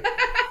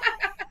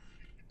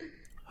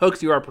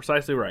 Hooks, you are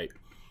precisely right.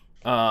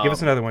 Give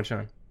us another one,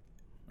 Sean.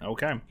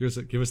 Okay.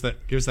 Give us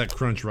that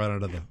crunch right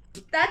out of the.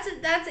 That's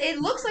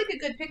it. Looks like a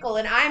good pickle,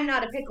 and I'm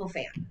not a pickle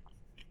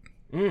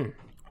fan.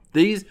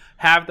 These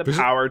have the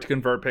power to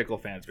convert pickle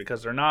fans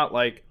because they're not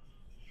like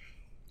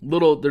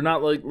little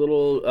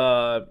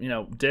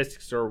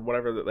discs or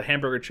whatever, the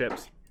hamburger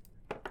chips.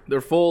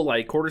 They're full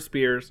like quarter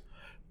spears,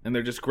 and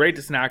they're just great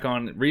to snack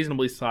on,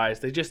 reasonably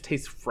sized. They just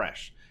taste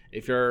fresh.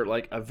 If you're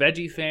like a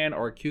veggie fan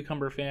or a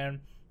cucumber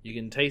fan, you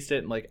can taste it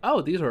and like,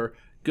 oh, these are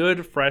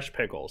good fresh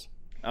pickles.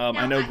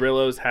 I know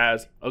Grillo's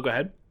has. Oh, go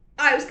ahead.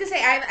 I was gonna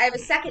say I have a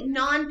second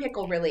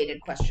non-pickle related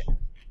question.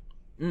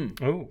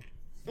 Oh.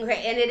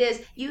 Okay, and it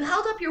is, you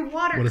held up your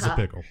water cup. What is a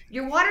pickle?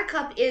 Your water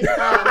cup is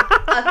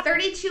a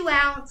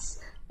 32-ounce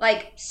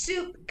like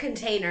soup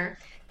container,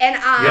 and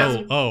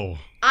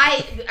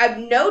I have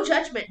no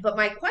judgment, but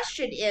my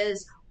question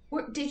is,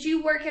 did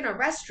you work in a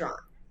restaurant?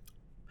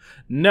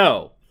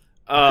 No.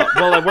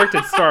 Well, I worked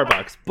at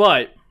Starbucks,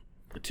 but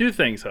two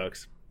things,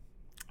 Hooks.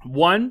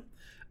 One,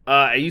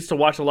 I used to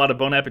watch a lot of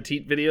Bon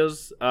Appetit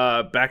videos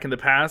back in the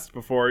past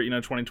before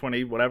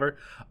 2020, whatever.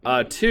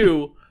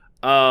 Two,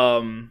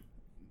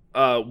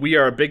 we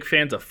are big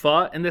fans of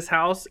pho in this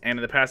house, and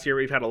in the past year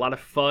we've had a lot of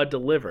pho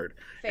delivered.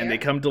 Fair. And they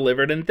come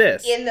delivered in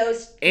this. In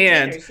those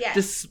containers,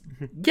 yes.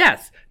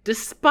 Yes,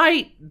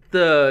 despite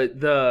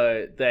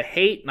the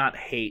hate, not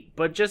hate,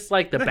 but just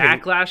like the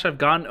backlash I've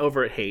gotten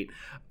over hate,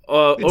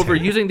 over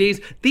using these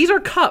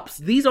are cups.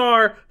 These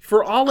are,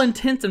 for all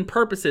intents and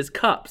purposes,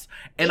 cups.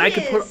 And I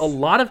could put a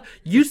lot of,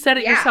 you said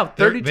it yourself,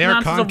 32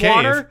 ounces of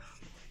water.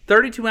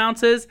 32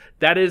 ounces,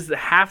 that is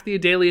half the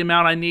daily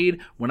amount I need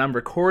when I'm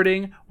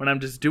recording, when I'm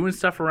just doing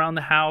stuff around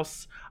the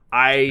house.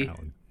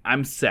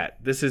 I'm set.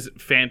 This is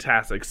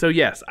fantastic. So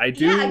yes, I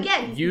do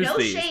use no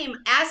these. Shame.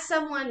 As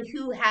someone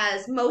who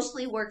has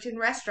mostly worked in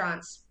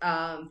restaurants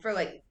for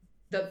like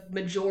the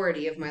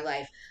majority of my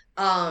life,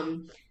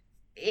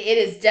 it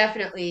is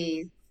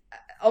definitely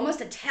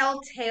almost a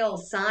telltale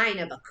sign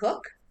of a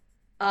cook.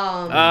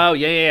 Oh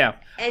yeah.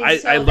 And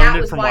I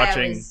learned it from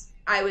watching.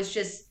 I was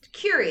just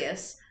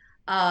curious.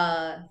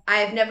 I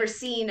have never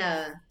seen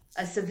a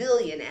a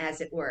civilian,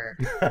 as it were.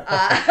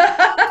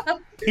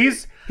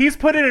 He's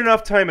put in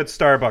enough time at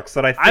Starbucks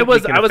that I think I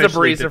was we a can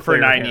officially barista for declare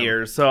 9 him.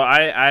 years, so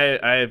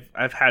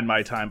I've had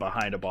my time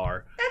behind a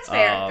bar. That's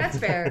fair. That's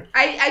fair.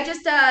 I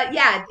just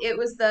yeah,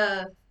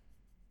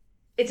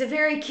 it's a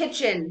very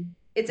kitchen.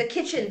 It's a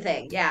kitchen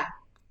thing. Yeah.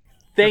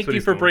 Thank what you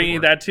he's for going bringing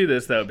for. that to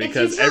this though,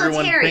 because It's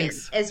everyone utilitarian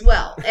thinks as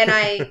well, and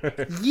I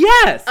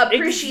yes,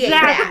 appreciate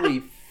that.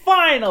 exactly.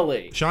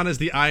 Finally, Sean is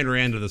the Ayn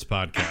Rand of this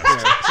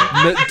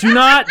podcast. do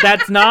not.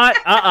 That's not.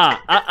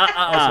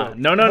 No. If-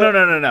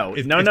 No.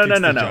 if No. gets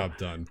the job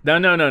done.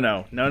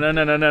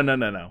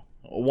 No.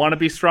 Want to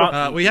be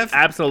strong? We have-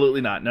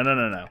 absolutely not.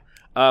 No.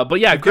 But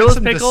yeah, We've got Grillo's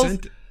some pickles.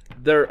 dissent-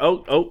 They're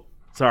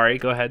sorry.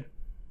 Go ahead.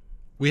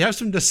 We have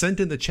some dissent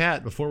in the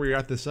chat before we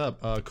wrap this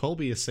up.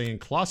 Colby is saying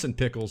Clausen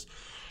pickles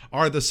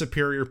are the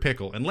superior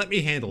pickle, and let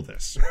me handle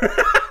this.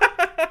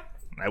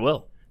 I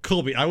will.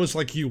 Colby, I was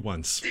like you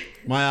once.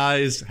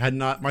 My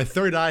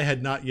third eye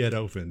had not yet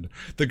opened.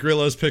 The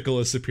Grillo's pickle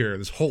is superior.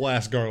 There's whole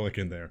ass garlic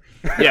in there.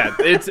 Yeah,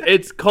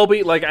 it's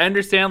Colby. Like I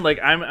understand. Like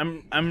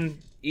I'm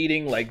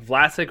eating like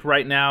Vlasic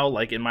right now.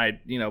 Like in my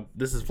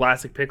this is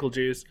Vlasic pickle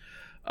juice.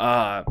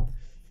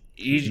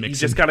 You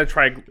just gotta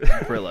try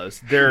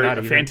Grillo's. They're Not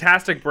a even.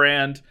 fantastic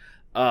brand.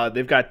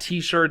 They've got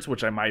T-shirts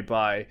which I might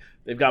buy.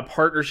 They've got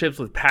partnerships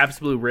with Pabst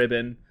Blue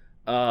Ribbon.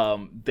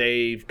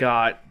 They've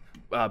got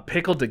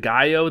pickle de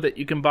gallo that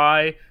you can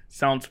buy.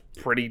 Sounds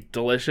pretty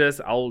delicious.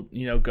 I'll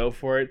go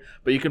for it.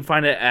 But you can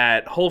find it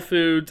at Whole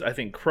Foods. I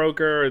think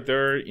Kroger,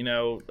 their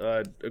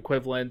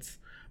equivalents.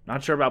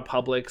 Not sure about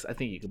Publix. I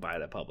think you can buy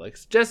it at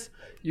Publix. Just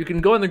you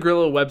can go on the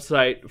Grillo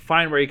website,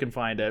 find where you can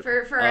find it.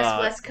 For us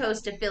West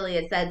Coast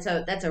affiliates, that's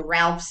a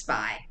Ralph's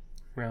buy.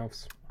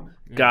 Ralph's.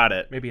 Got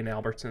it. Maybe an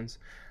Albertsons.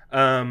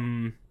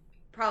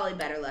 Probably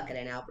better luck at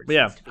an Albertsons. But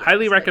yeah, to be highly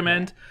honest, but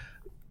recommend.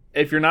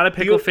 If you're not a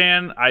pickle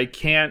fan, I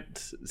can't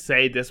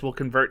say this will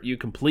convert you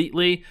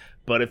completely.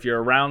 But if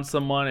you're around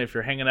someone, if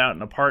you're hanging out in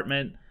an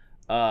apartment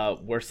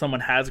where someone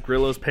has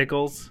Grillo's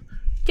pickles,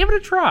 give it a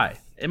try.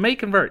 It may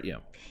convert you.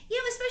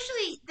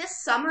 Especially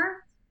this summer,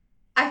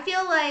 I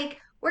feel like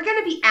we're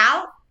gonna be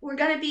out. We're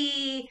gonna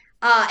be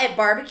at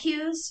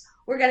barbecues.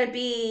 We're gonna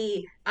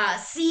be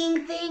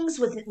seeing things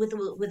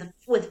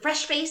with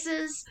fresh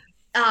faces.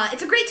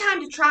 It's a great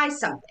time to try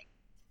something.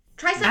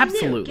 Try something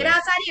Absolutely. new. Get outside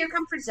of your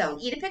comfort zone.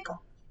 Eat a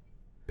pickle.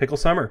 Pickle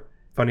summer.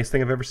 Funniest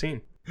thing I've ever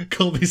seen.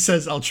 Colby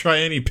says, I'll try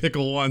any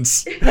pickle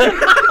once.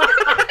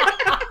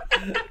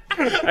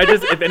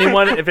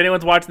 If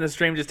anyone's watching the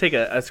stream, just take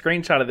a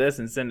screenshot of this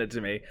and send it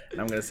to me, and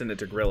I'm gonna send it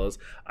to Grillo's.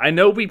 I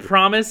know we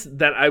promised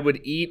that I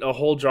would eat a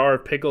whole jar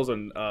of pickles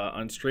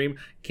on stream.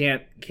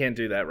 Can't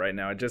do that right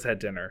now. I just had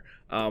dinner.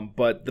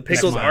 But the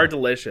pickles Smile. are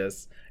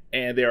delicious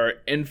and they are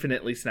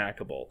infinitely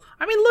snackable.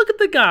 I mean, look at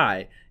the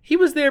guy. He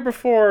was there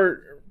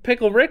before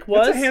Pickle Rick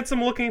was. It's a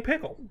handsome looking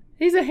pickle.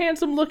 He's a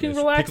handsome looking, Yes,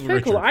 relaxed Pickle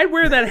pickle. Richard. I'd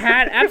wear that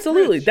hat.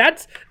 Absolutely.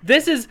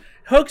 This is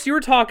Hooks, you were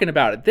talking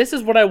about it. This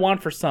is what I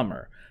want for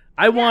summer.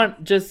 I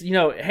want just,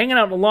 hanging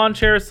out in a lawn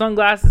chair,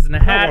 sunglasses, and a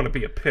I hat. want to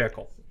be a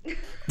pickle.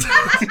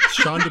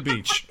 Sean to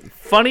Beach.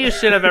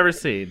 Funniest shit I've ever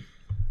seen.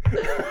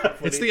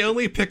 It's the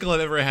only pickle I've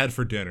ever had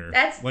for dinner.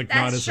 That's not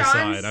that's as Sean's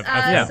a side. I've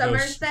had summer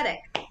those- aesthetic.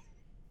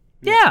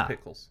 Yeah.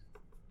 Pickles.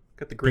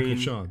 Got the Pickle green.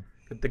 Sean.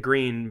 Got the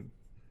green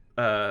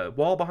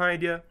wall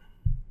behind you.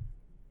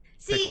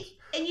 See, Pickles.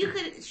 and you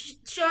could,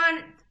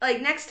 Sean,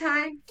 like next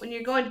time when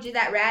you're going to do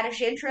that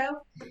radish intro,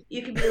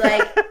 you could be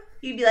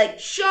like,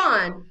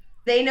 Sean,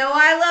 they know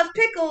I love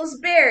pickles,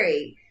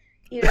 Barry.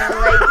 You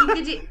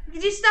could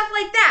do stuff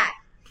like that.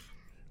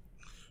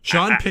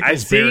 Sean I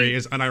Picklesberry see-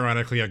 is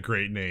unironically a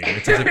great name.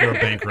 It sounds like you're a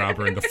bank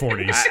robber in the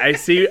 40s. I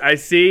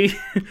see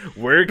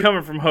where you're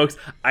coming from, Hooks.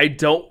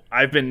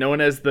 I've been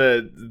known as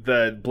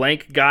the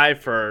blank guy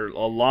for a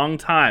long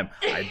time.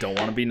 I don't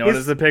want to be known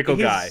as the pickle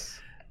guy.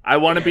 I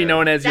want to be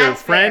known as your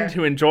That's friend fair.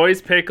 who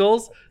enjoys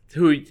pickles,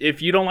 who,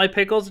 if you don't like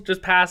pickles,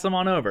 just pass them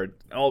on over.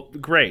 Oh,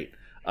 great.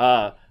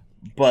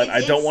 But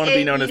I don't want to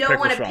be known as You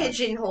Pickle don't want to Sean.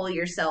 pigeonhole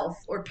yourself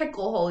or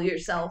pickle hole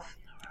yourself.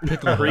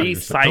 Pickle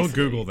Precisely. Don't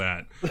Google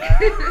that.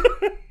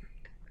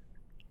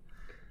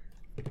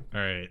 All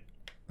right.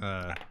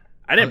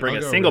 I didn't bring I'll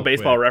a go single real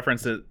baseball quick.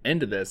 reference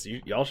into this.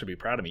 Y'all should be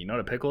proud of me. You know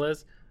what a pickle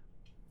is?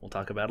 We'll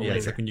talk about it Yeah,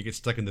 it's later. like when you get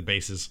stuck in the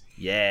bases.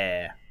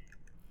 Yeah.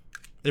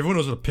 Everyone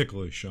knows what a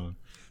pickle is, Sean.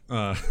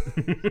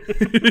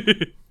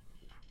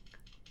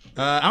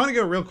 I want to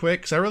go real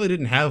quick because I really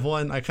didn't have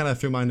one. I kind of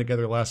threw mine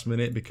together last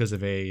minute because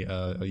of a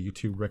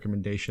YouTube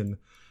recommendation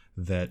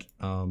that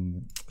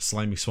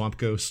Slimy Swamp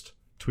Ghost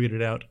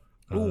tweeted out.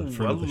 Ooh,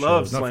 friend I of the show.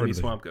 love Not Slimy friend of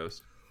the- Swamp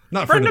Ghost.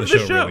 Not Friend friend of the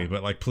of the show, show. really,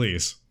 but like,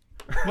 please.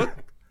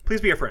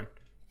 Please be a friend.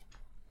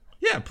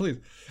 Yeah, please.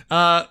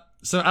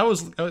 So they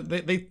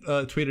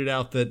tweeted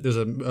out that there's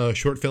a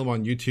short film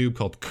on YouTube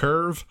called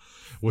Curve,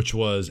 which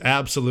was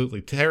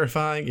absolutely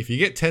terrifying. If you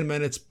get 10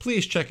 minutes,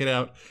 please check it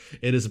out.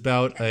 It is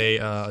about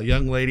a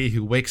young lady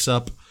who wakes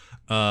up,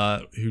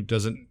 who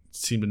doesn't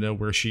seem to know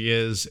where she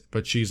is,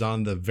 but she's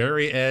on the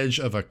very edge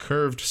of a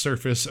curved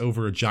surface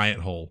over a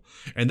giant hole.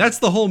 And that's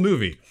the whole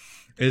movie.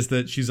 is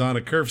that she's on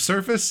a curved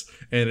surface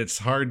and it's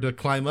hard to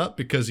climb up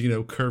because,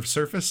 curved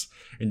surface,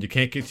 and you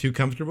can't get too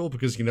comfortable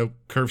because,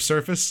 curved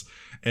surface.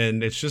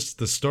 And it's just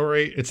the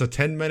story. It's a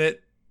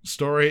 10-minute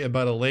story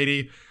about a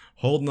lady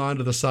holding on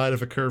to the side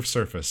of a curved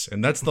surface.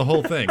 And that's the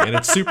whole thing. And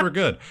it's super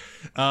good.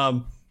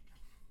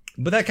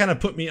 But that kind of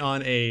put me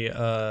on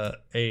a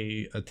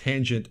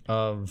tangent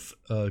of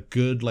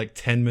good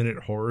 10-minute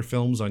horror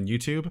films on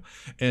YouTube,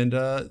 and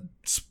I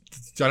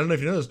don't know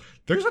if you know this,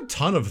 there's a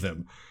ton of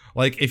them.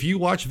 Like, if you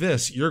watch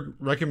this, your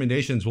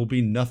recommendations will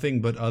be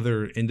nothing but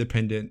other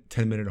independent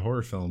 10-minute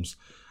horror films.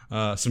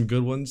 Some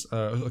good ones,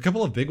 a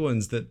couple of big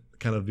ones that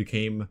kind of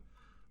became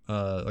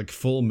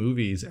full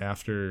movies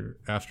after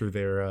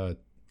their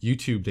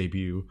YouTube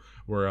debut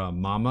were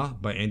Mama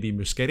by Andy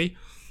Muschietti.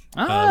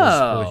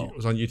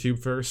 Was on YouTube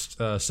first.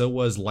 So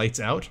was Lights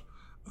Out,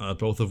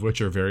 both of which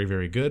are very,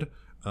 very good.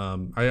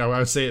 I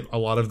would say a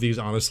lot of these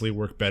honestly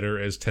work better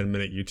as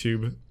 10-minute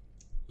YouTube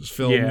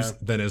films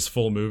than as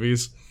full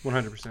movies.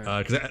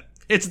 100%. Because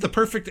it's the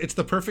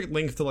perfect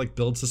length to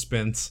build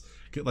suspense,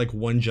 get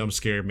one jump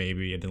scare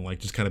maybe, and then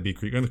just kind of be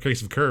creepy. In the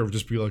case of Curve,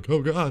 just be like,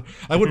 oh god,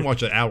 I wouldn't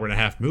watch an hour and a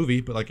half movie,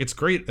 but it's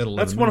great at 11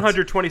 That's minutes.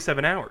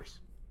 127 hours.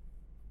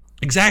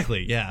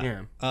 Exactly,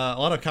 yeah. A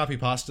lot of creepy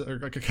pastas,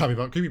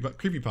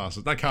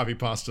 not copy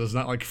pastas,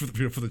 not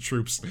for the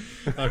troops.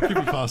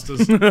 Creepy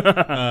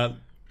pastas.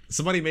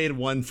 Somebody made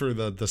one for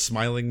the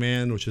Smiling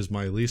Man, which is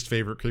my least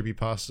favorite creepy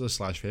pasta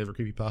 / favorite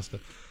creepy pasta,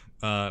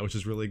 which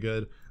is really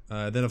good.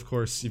 Then of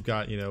course you've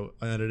got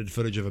unedited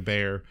footage of a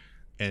bear,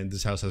 and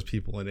This House Has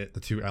People in It, the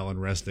two Alan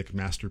Resnick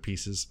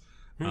masterpieces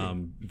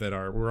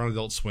that were on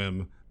Adult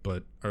Swim,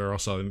 but are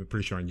also, I'm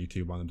pretty sure, on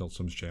YouTube on Adult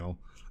Swim's channel.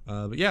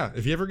 But yeah,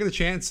 if you ever get a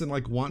chance and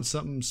want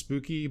something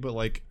spooky but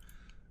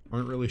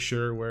aren't really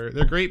sure where,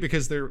 they're great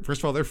because first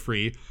of all they're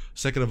free,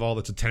 second of all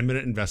it's a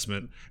 10-minute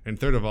investment, and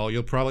third of all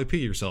you'll probably pee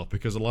yourself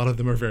because a lot of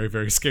them are very,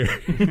 very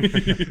scary.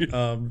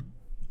 Go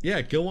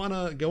on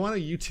a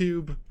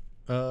YouTube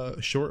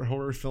short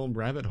horror film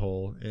rabbit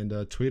hole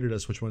and tweet at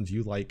us which ones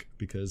you like,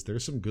 because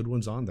there's some good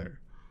ones on there.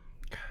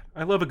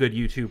 I love a good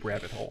YouTube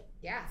rabbit hole.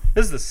 Yeah.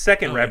 This is the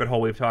second rabbit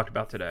hole we've talked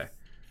about today.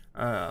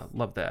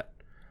 Love that.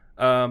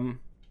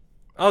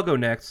 I'll go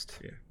next.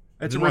 Yeah.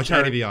 It's watch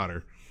Eddie the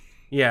Otter.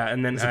 Yeah,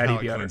 and then Eddie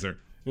the Otter. Cleanser.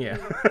 Yeah,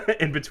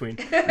 in between.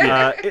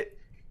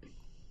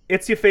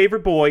 It's your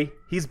favorite boy.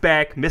 He's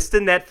back. Mr.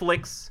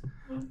 Netflix.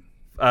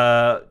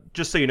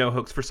 Just so you know,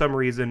 Hooks, for some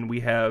reason we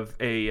have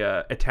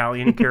a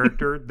Italian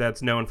character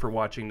that's known for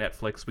watching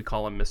Netflix. We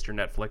call him Mr.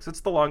 Netflix. It's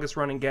the longest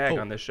running gag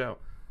on this show.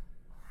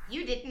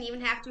 You didn't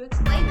even have to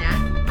explain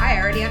that. I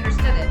already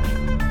understood it.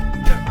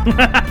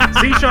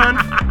 See, Sean?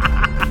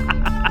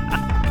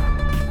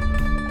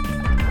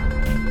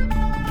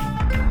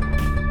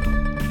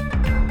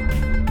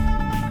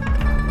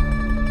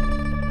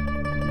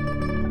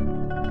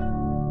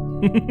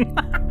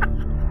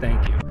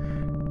 Thank you,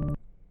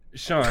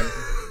 Sean.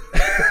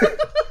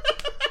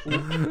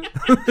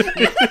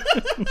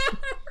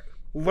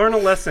 Learn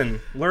this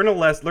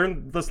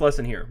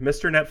lesson here.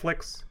 Mr.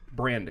 Netflix,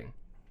 branding.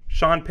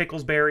 Sean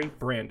Picklesberry,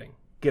 branding.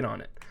 Get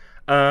on it.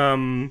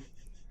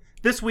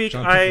 This week,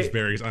 Sean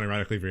Picklesberry is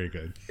unironically very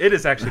good. It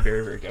is actually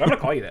very, very good. I'm gonna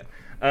call you that.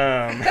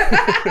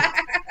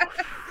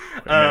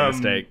 Made a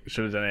mistake.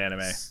 Should have done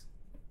anime.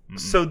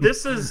 So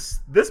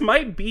this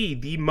might be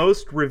the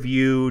most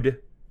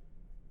reviewed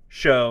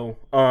show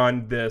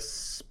on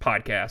this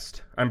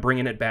podcast. I'm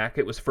bringing it back.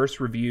 It was first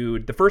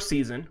reviewed. The first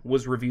season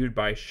was reviewed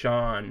by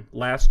Sean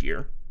last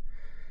year.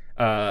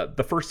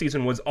 The first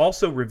season was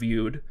also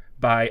reviewed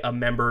by a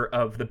member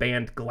of the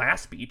band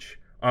Glass Beach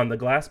on the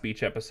Glass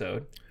Beach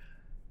episode.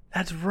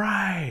 That's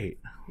right.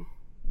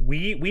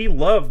 We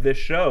love this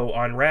show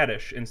on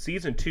Radish, and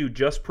season 2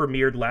 just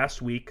premiered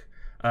last week,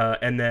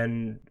 and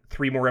then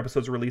 3 more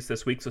episodes released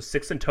this week, so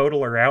 6 in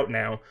total are out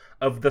now,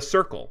 of The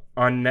Circle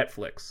on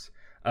Netflix.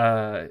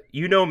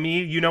 You know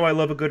me, you know I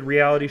love a good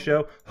reality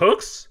show.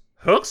 Hooks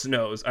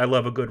knows I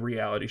love a good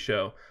reality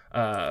show.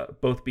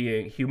 Both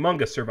being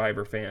humongous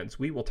Survivor fans.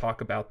 We will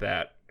talk about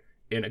that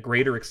in a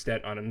greater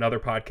extent on another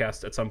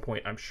podcast at some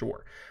point, I'm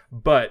sure.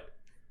 But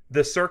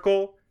The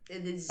Circle,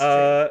 It is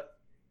true.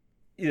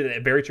 yeah,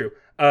 very true.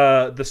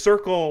 The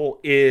Circle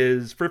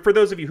is, for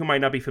those of you who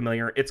might not be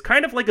familiar, it's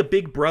kind of like a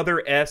Big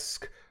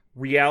Brother-esque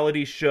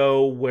reality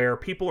show where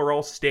people are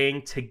all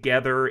staying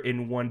together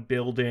in one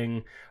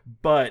building,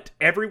 but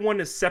everyone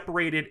is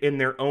separated in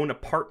their own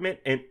apartment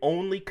and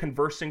only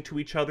conversing to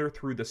each other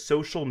through the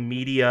social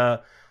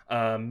media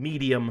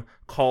medium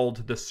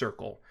called The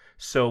Circle.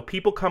 So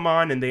people come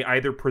on and they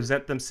either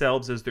present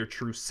themselves as their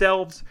true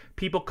selves.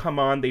 People come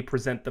on, they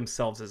present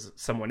themselves as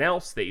someone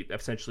else. They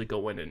essentially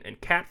go in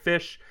and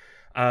catfish.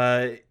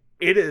 It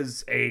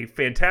is a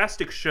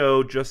fantastic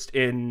show just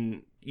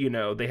in,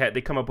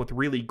 they come up with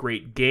really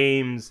great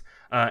games,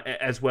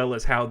 as well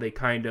as how they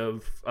kind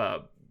of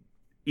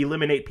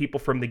eliminate people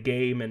from the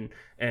game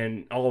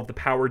and all of the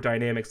power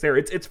dynamics there.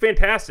 It's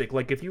fantastic.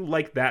 Like, if you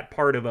like that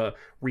part of a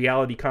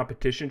reality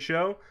competition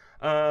show,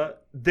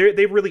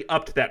 they've really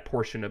upped that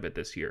portion of it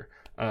this year.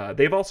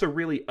 They've also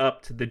really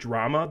upped the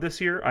drama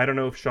this year. I don't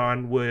know if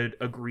Sean would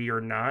agree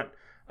or not.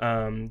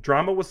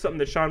 Drama was something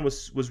that Sean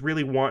was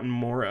really wanting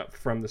more of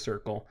from The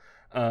Circle.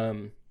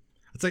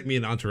 It's like me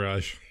and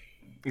Entourage.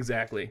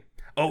 Exactly.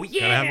 Oh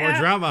yeah, Gotta have more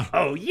drama.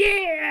 Oh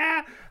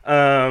yeah.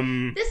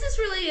 This is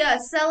really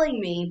selling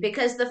me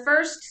because the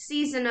first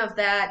season of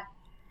that,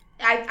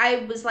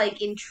 I was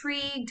like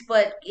intrigued,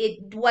 but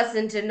it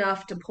wasn't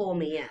enough to pull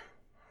me in.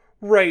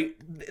 Right.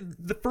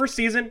 The first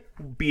season,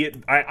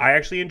 I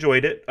actually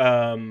enjoyed it.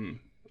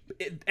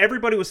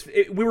 Everybody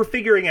we were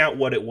figuring out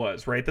what it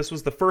was, right? This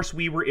was the first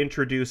we were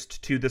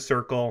introduced to The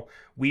Circle.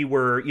 We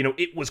were,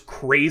 it was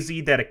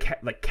crazy that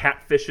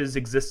catfishes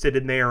existed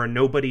in there and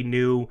nobody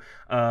knew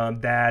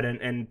that,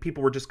 and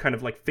people were just kind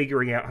of like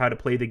figuring out how to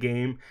play the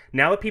game.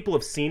 Now that people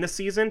have seen a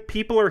season,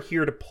 people are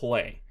here to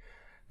play.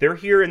 They're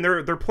here and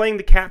they're playing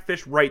the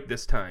catfish right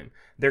this time.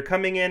 They're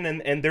coming in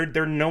and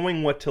they're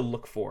knowing what to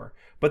look for.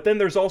 But then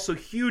there's also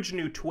huge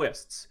new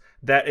twists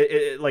that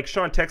like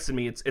Sean texted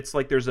me. It's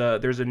like there's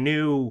a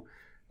new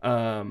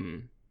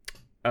cliffhanger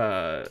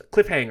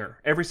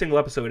every single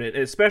episode,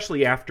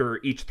 especially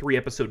after each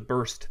 3-episode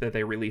burst that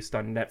they released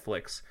on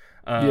Netflix.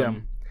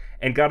 And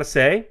gotta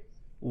say,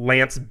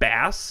 Lance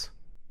Bass.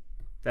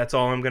 That's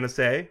all I'm gonna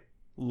say.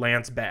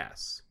 Lance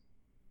Bass.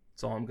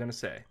 That's all I'm gonna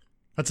say.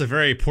 That's a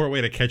very poor way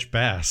to catch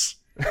bass.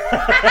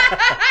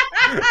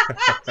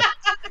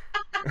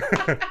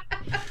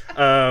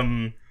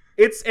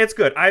 It's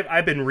good.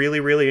 I've been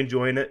really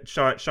enjoying it.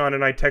 Sean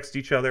and I text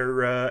each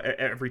other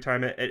every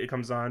time it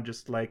comes on,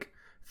 just like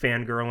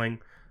fangirling.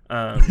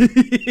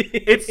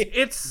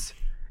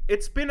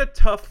 It's been a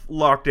tough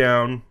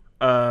lockdown.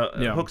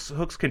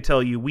 Hooks can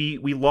tell you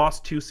we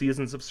lost 2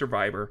 seasons of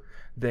Survivor.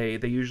 They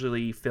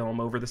usually film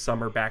over the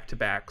summer back to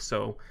back,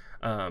 so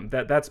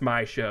that's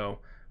my show.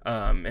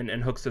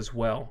 And Hooks as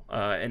well.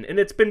 And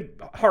it's been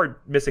hard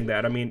missing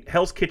that. I mean,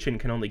 Hell's Kitchen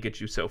can only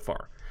get you so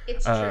far.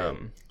 It's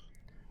true.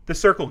 The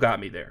Circle got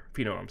me there, if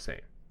you know what I'm saying.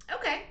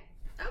 Okay.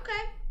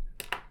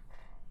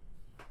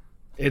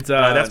 It's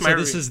that's my.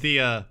 This is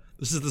the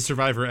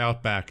Survivor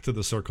Outback to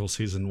The Circle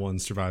season 1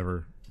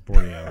 Survivor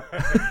Borneo.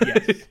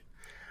 Yes,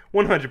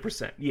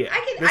 100%. Yeah,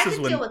 I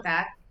can deal with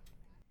that.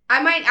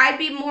 I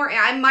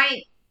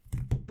might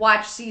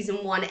watch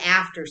season 1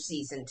 after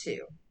season 2.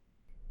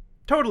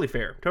 Totally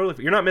fair.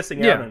 You're not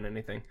missing out on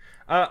anything.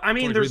 I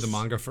mean, read the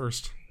manga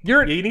first.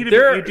 You need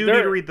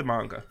to read the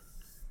manga.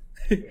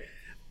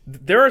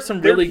 There are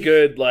some really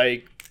good,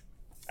 like,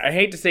 I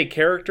hate to say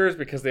characters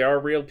because they are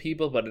real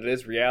people, but it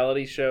is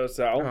reality show,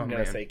 so I'm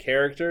going to say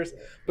characters.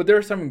 But there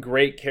are some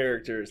great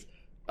characters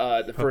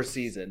the first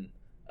season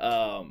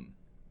that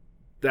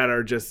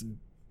are just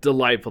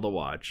delightful to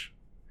watch.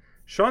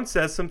 Sean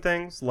says some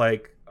things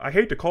like, I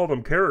hate to call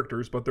them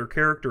characters, but they're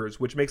characters,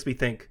 which makes me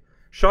think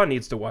Sean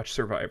needs to watch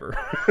Survivor.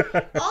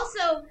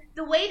 Also,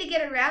 the way to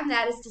get around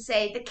that is to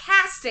say the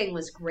casting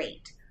was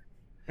great.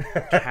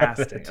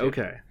 Casting,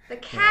 okay. The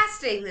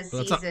casting this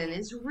season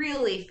is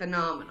really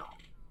phenomenal.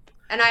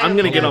 And I'm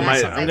gonna get on my.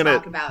 I'm gonna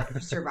talk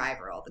about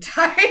Survivor all the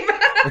time.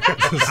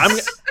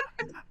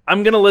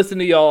 I'm gonna listen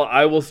to y'all.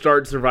 I will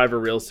start Survivor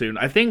real soon.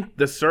 I think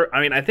the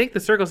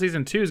Circle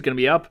season 2 is gonna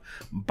be up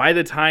by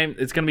the time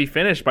it's gonna be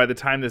finished by the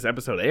time this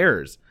episode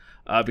airs.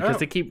 Because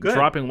they keep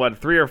dropping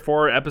 3 or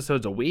 4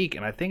 episodes a week,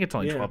 and I think it's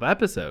only 12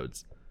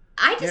 episodes.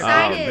 I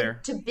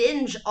decided to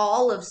binge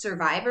all of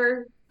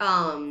Survivor,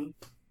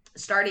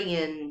 starting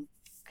in,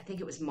 I think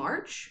it was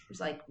March. It was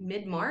like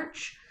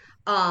mid-March.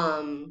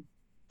 And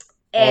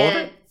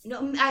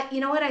no, you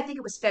know what? I think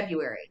it was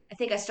February. I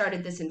think I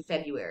started this in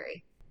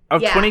February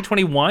of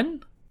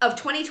 2021. Of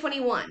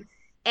 2021,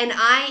 and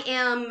I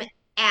am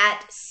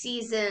at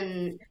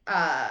season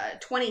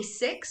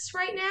 26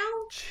 right now.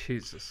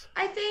 Jesus,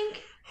 I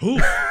think.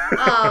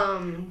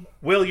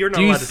 Will, you're not.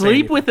 Do you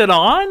sleep with it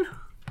on?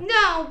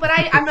 No, but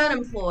I'm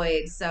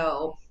unemployed,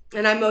 so,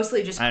 and I'm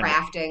mostly just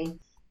crafting.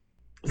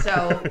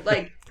 So,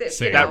 like,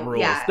 that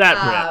rules.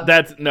 Yeah,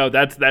 that's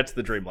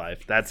the dream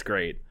life. That's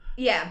great.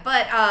 Yeah,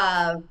 but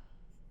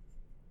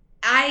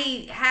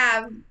I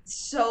have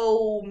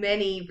so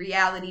many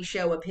reality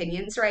show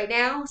opinions right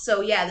now.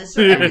 So yeah,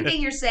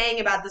 everything you're saying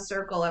about The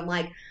Circle, I'm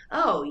like,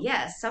 oh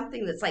yes,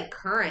 something that's like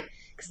current.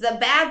 Because the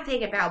bad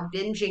thing about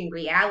binging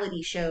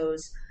reality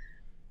shows,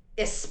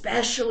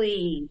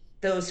 especially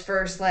those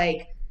first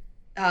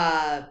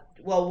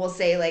we'll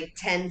say like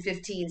 10,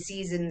 15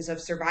 seasons of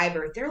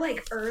Survivor, they're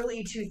like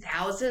early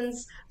 2000s.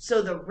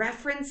 So the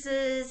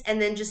references and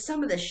then just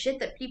some of the shit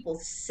that people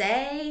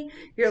say,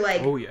 you're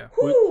like, oh yeah,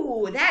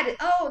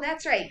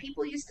 that's right.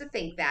 People used to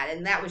think that,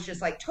 and that was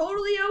just like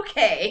totally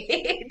okay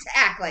to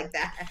act like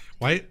that.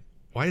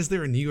 Why is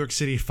there a New York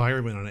City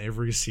fireman on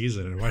every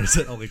season, and why is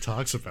that all he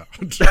talks about?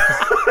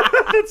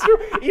 That's true.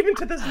 Even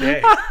to this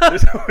day,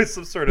 there's always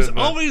some sort of. There's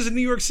always a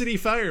New York City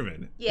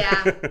fireman.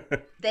 Yeah,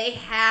 they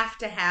have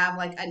to have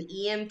like an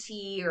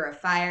EMT or a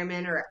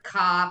fireman or a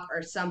cop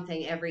or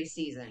something every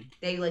season.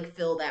 They like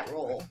fill that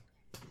role.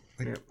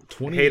 Like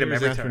 20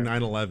 years after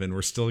 9/11,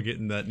 we're still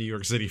getting that New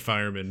York City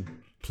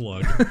fireman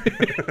plug.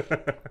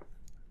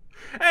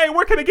 Hey,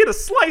 where can I get a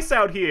slice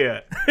out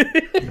here?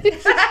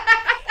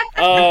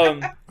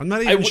 I'm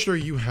not even sure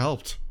you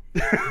helped.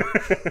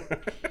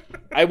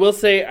 I will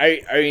say,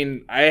 I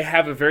mean, I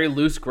have a very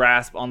loose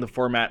grasp on the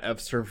format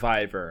of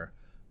Survivor,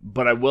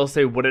 but I will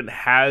say what it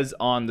has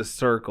on The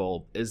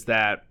Circle is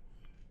that,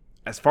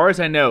 as far as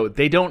I know,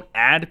 they don't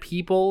add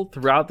people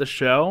throughout the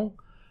show.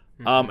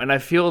 And I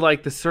feel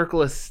like The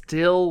Circle is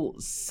still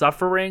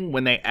suffering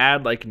when they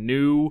add like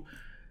new,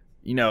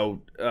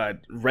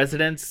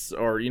 residents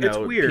or, It's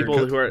weird.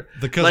 people who are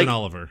The cousin like,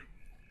 Oliver.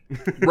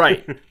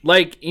 right.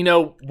 Like,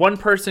 one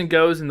person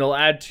goes and they'll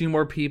add 2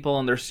 more people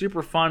and they're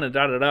super fun and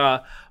da-da-da.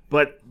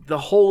 But the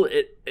whole,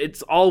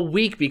 it's all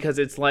weak because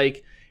it's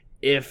like,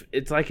 if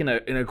it's like in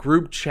a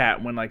group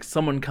chat when like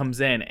someone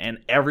comes in and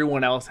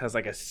everyone else has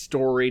like a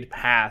storied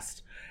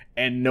past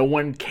and no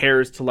one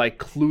cares to like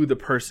clue the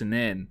person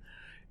in.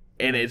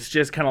 And it's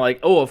just kind of like,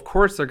 oh, of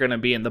course they're going to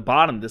be in the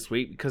bottom this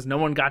week because no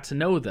one got to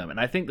know them. And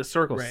I think The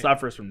Circle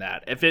suffers from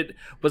that. If it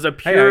was a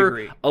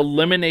pure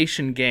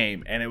elimination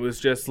game and it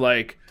was just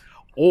like,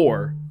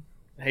 or,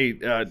 hey,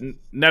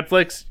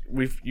 Netflix,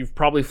 you've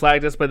probably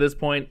flagged us by this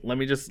point. Let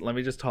me just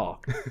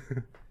talk.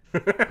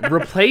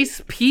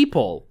 Replace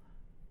people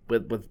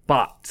with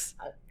bots.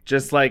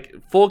 Just like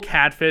full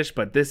catfish,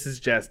 but this is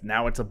just,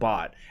 now it's a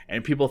bot.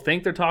 And people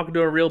think they're talking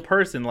to a real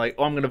person, like,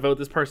 oh, I'm going to vote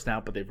this person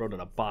out, but they voted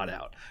a bot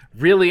out.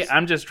 Really,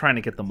 I'm just trying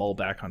to get the mole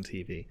back on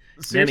TV.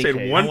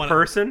 Seriously, one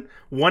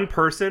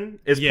person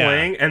is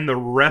playing, and the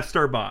rest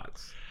are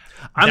bots.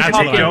 I'm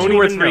talking 2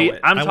 or 3.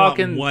 I'm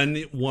talking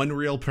one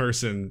real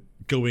person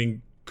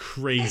going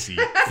crazy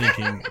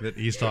thinking that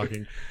he's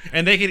talking,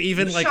 and they can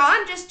even like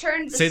Sean just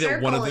turned the say that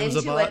circle one of them's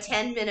into a a bot.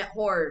 10-minute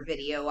horror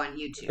video on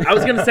YouTube. I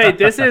was gonna say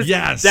this is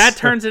Yes.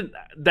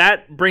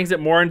 that brings it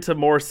more into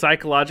more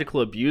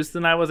psychological abuse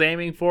than I was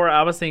aiming for.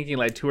 I was thinking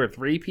like 2 or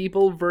 3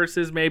 people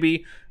versus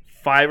maybe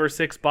 5 or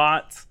 6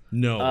 bots.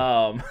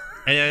 No.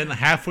 And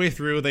halfway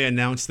through, they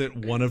announced that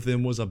one of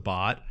them was a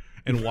bot,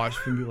 and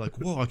watched them be like,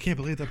 "Whoa, I can't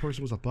believe that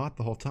person was a bot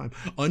the whole time,"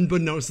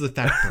 unbeknownst to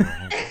that.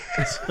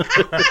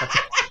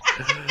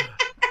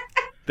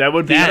 That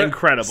would be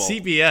incredible.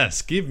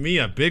 CBS, give me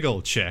a big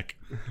old check.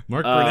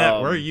 Mark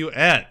Burnett, where are you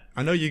at?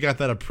 I know you got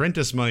that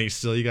apprentice money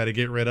still you got to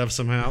get rid of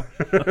somehow.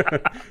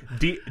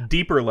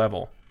 Deeper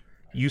level.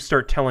 You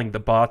start telling the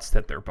bots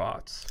that they're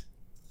bots.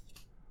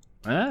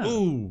 Ah.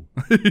 Ooh.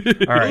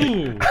 All right.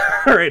 Ooh.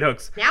 All right,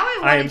 Hooks. Now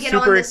I I am want to get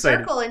super on the excited.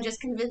 circle and just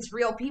convince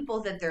real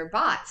people that they're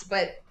bots,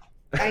 but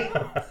I...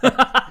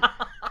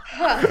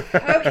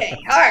 Okay,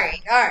 all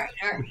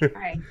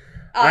right.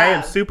 I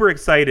am super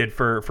excited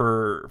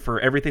for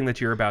everything that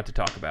you're about to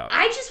talk about.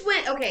 I just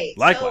went, okay,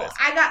 Likewise. so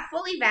I got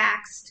fully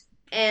vaxxed,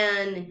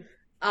 and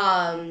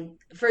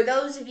for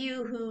those of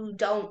you who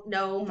don't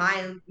know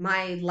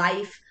my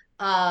life,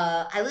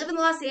 I live in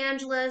Los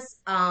Angeles.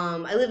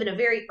 I live in a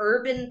very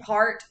urban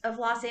part of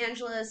Los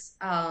Angeles.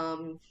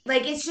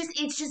 Like it's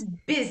just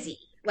busy.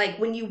 Like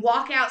when you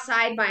walk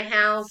outside my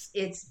house,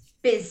 it's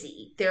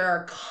busy. There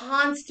are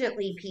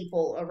constantly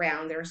people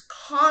around. There's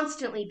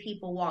constantly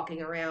people walking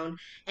around,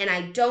 and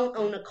I don't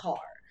own a car.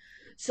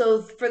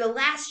 So for the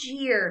last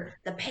year,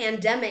 the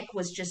pandemic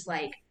was just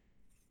like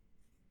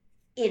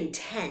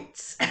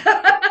intense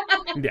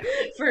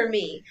for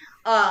me.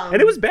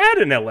 And it was bad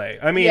in LA.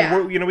 I mean, Yeah.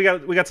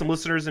 we got some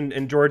listeners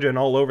in Georgia and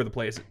all over the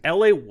place.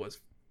 LA was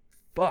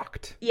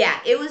fucked. Yeah,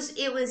 it was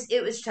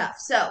tough.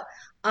 So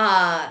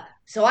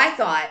I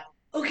thought,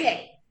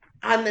 okay,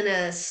 I'm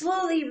gonna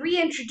slowly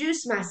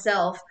reintroduce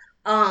myself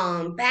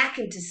back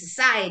into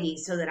society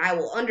so that I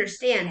will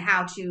understand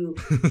how to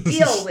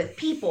deal with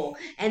people.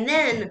 And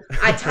then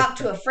I talked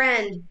to a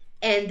friend,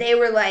 and they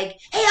were like,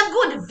 hey, I'm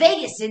going to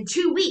Vegas in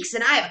 2 weeks,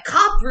 and I have a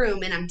comp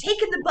room, and I'm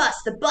taking the bus.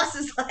 The bus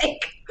is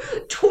like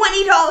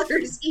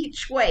 $20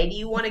 each way. Do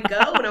you want to go?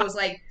 And I was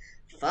like,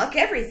 fuck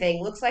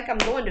everything. Looks like I'm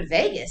going to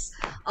Vegas.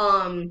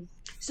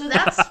 So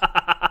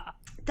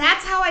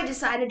that's how I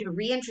decided to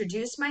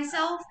reintroduce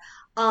myself.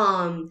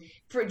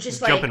 For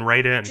just like Jumping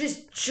right in.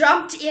 just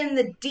jumped in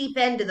the deep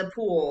end of the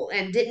pool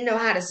and didn't know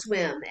how to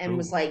swim and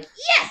was like,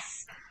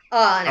 yes.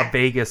 A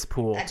Vegas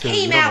pool. I too.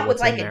 came You don't know out with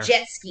what's in like a there.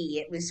 jet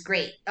ski. It was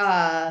great.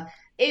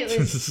 It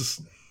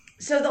was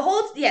so the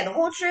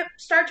whole trip,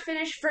 start to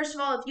finish. First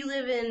of all, if you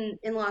live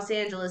in Los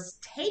Angeles,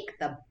 take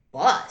the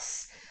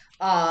bus.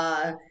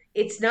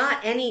 It's not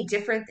any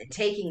different than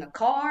taking a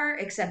car,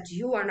 except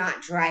you are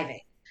not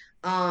driving.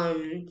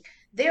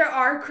 There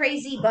are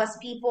crazy bus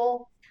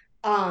people.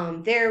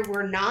 There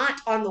were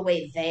not on the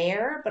way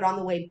there, but on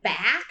the way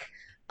back.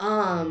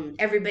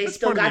 Everybody That's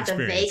still part of got the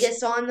the experience.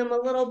 Vegas on them a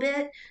little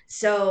bit.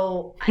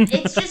 So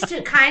it's just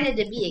to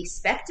be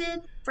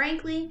expected,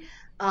 frankly.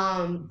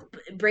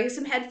 Bring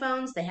some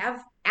headphones. They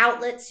have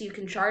outlets so you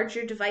can charge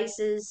your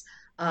devices.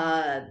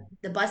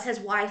 The bus has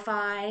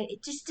Wi-Fi.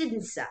 It just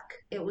didn't suck.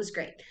 It was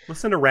great.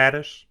 Listen to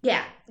Radish.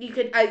 Yeah, you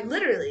could. I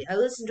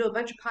listened to a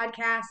bunch of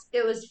podcasts.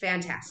 It was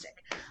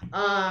fantastic.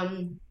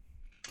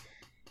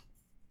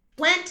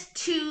 Went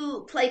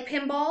to play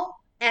pinball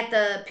at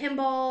the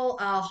Pinball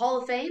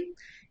Hall of Fame,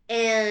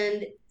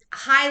 and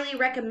highly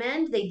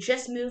recommend. They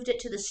just moved it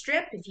to the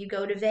Strip. If you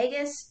go to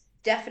Vegas,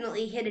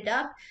 definitely hit it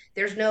up.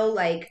 There's no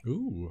like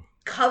Ooh.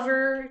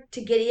 cover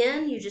to get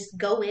in. You just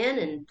go in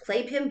and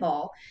play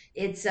pinball.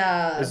 It's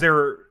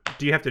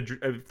Do you have to?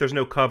 If there's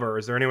no cover,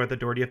 is there anyone at the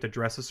door? Do you have to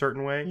dress a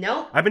certain way?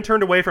 Nope. I've been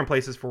turned away from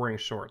places for wearing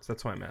shorts.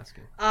 That's why I'm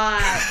asking.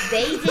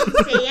 They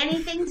didn't say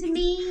anything to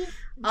me.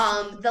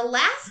 The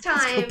last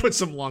Let's go time put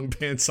some long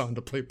pants on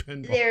to play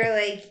pinball. they're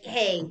like,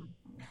 hey,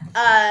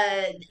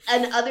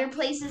 and other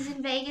places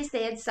in Vegas,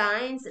 they had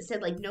signs that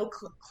said like no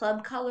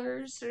club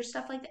colors or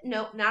stuff like that.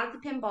 Nope, not at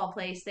the pinball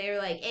place. They were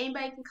like,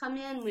 anybody can come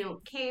in. We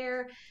don't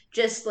care.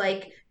 Just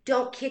like,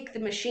 don't kick the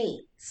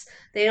machines.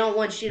 They don't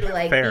want you to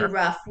like Fair. be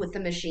rough with the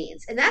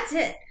machines, and that's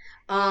it.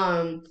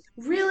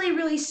 Really,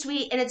 really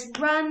sweet, and it's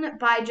run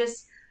by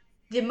just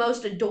the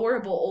most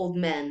adorable old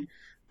men.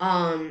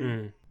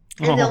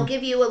 And they'll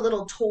give you a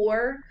little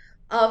tour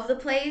of the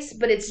place,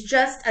 but it's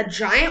just a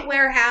giant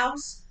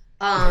warehouse.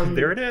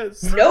 There it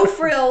is. No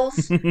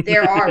frills.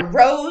 There are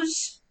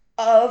rows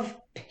of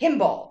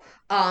pinball.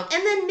 And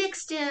then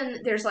mixed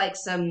in, there's like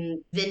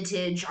some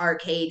vintage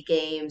arcade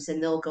games,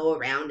 and they'll go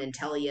around and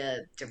tell you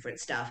different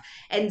stuff.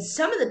 And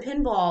some of the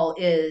pinball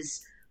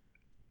is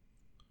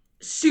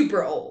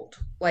super old.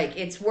 Like,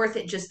 it's worth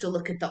it just to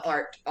look at the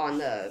art on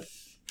the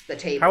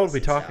table. How old are we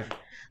talking?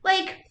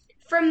 Like,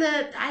 from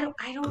the, I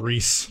don't.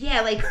 Grease.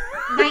 Yeah, like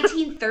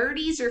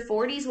 1930s or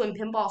 40s when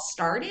pinball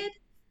started,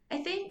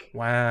 I think.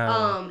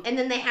 Wow. And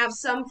then they have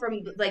some from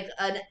like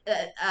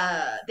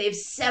they have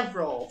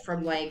several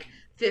from like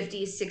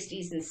 50s,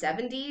 60s, and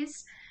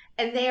 70s,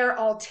 and they are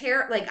all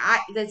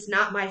that's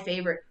not my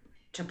favorite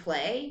to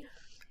play.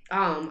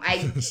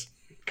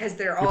 Because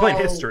they're all You're playing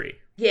history.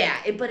 Yeah,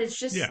 but it's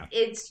just Yeah.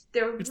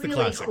 they're It's the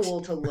really classics.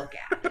 cool to look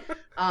at.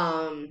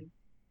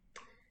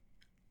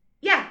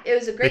 Yeah, it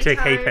was a great take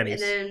time. halfpennies.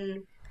 And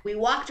then we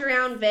walked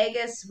around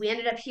Vegas. We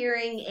ended up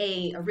hearing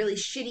a really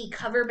shitty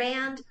cover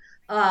band.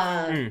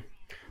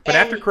 But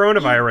after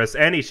coronavirus,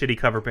 any shitty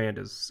cover band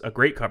is a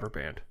great cover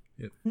band.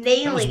 That was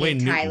Nailing Wayne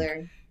it, Newton.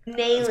 Tyler.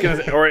 Nailing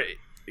it. Or it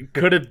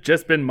could have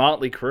just been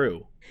Motley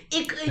Crue.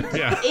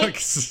 Yeah.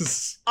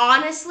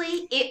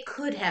 Honestly, it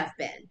could have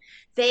been.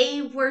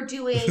 They were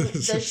doing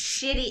the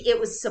shitty. It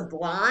was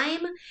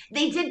Sublime.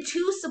 They did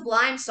 2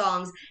 Sublime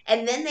songs,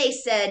 and then they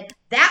said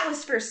that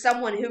was for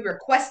someone who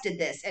requested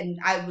this. And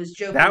I was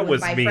joking That with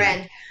was my me.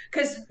 friend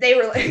because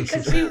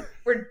we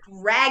were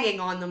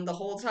ragging on them the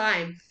whole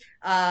time.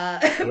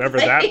 Whoever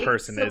that playing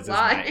person is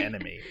my Sublime.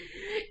 enemy.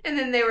 And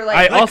then they were I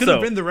like, That could have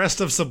Also- been the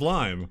rest of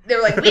Sublime. they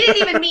were like, we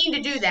didn't even mean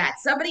to do that.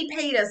 Somebody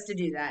paid us to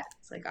do that.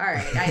 It's like, all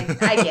right,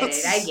 I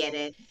get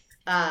it.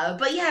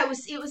 But yeah,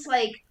 it was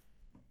like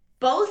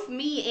both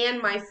me and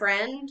my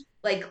friend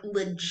like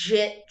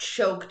legit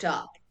choked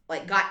up,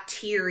 like got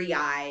teary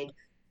eyed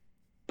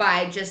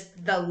by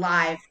just the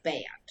live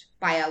band,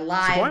 by a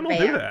live Sublime will do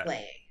band that.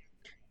 playing.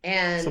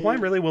 And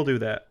Sublime really will do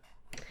that.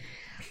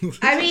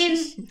 I mean,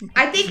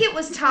 I think it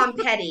was Tom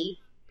Petty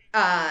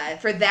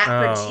for that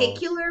Oh.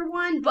 particular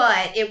one,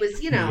 but it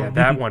was, Yeah,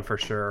 that one for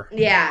sure.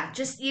 yeah,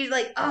 just you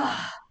like,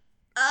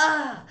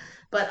 but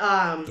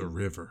The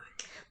river.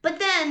 But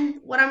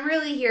then what I'm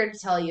really here to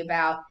tell you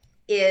about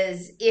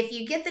is if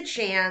you get the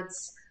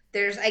chance,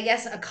 there's I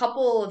guess a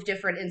couple of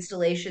different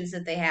installations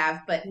that they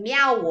have, but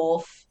Meow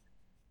Wolf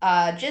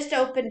just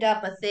opened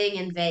up a thing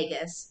in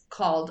Vegas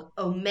called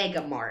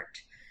Omega Mart.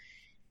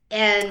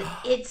 And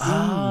it's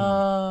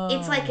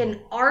like an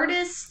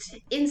artist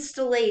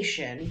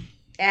installation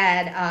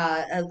at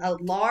a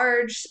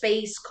large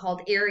space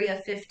called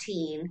Area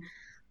 15,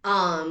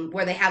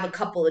 where they have a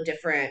couple of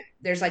different.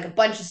 There's like a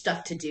bunch of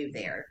stuff to do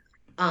there.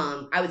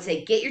 I would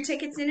say get your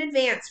tickets in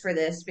advance for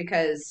this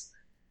because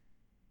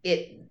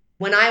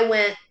when I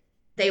went,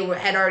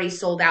 had already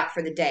sold out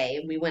for the day,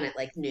 and we went at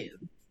like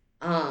noon.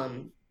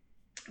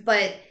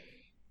 But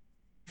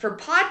for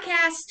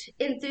podcast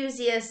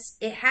enthusiasts,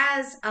 it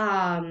has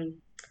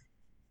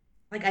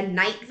like a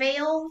Night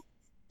Vale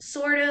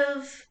sort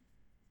of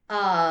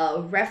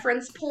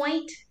reference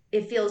point.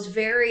 It feels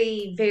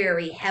very,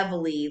 very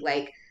heavily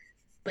like,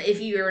 but if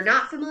you are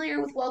not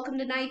familiar with Welcome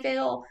to Night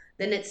Vale,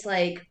 then it's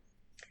like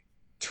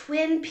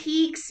Twin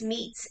Peaks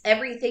meets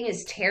Everything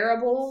is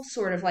Terrible,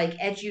 sort of like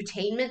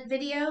edutainment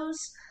videos.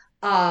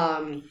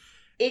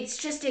 It's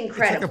just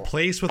incredible. It's like a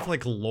place with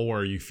like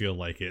lore, you feel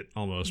like it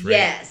almost, right?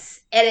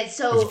 Yes. And it's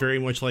so It's very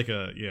much like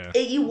a, yeah.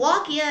 you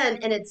walk in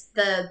and it's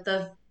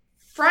the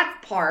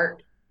front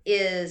part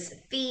is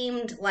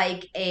themed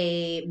like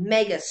a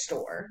mega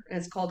store, and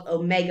it's called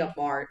Omega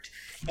Mart,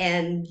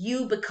 and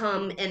you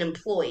become an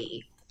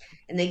employee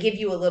and they give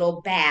you a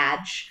little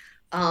badge,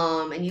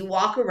 and you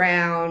walk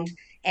around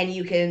and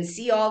you can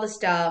see all the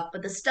stuff,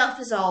 but the stuff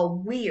is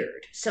all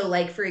weird. So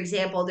like, for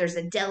example, there's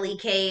a deli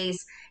case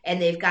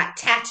and they've got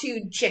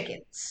tattooed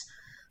chickens,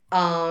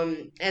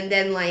 and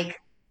then like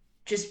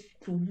just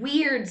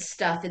weird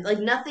stuff, and like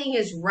nothing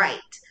is right.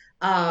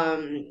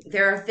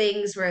 There are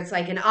things where it's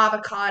like an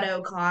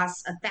avocado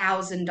costs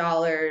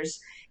 $1,000,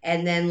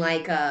 and then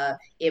like a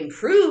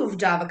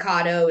improved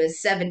avocado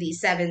is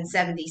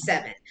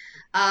 $77.77.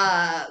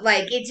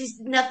 Like it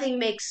just nothing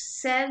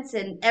makes sense,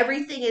 and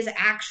everything is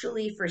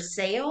actually for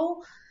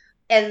sale.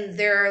 And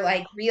there are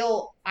like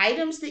real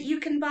items that you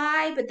can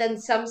buy, but then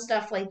some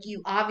stuff like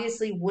you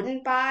obviously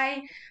wouldn't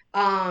buy.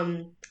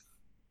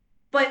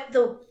 But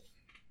the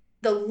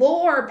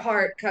lore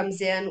part comes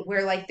in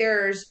where like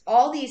there's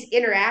all these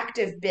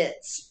interactive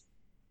bits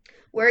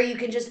where you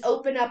can just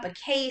open up a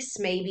case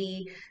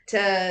maybe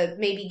to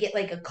maybe get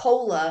like a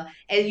cola,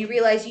 and you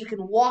realize you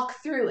can walk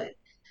through it.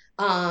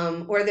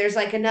 Or there's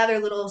like another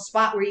little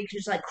spot where you can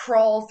just like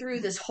crawl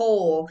through this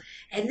hole,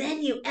 and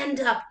then you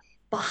end up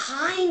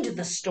behind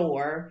the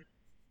store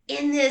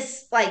in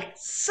this like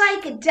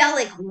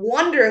psychedelic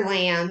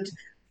wonderland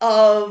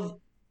of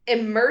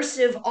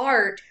immersive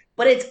art,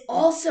 but it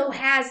also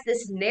has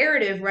this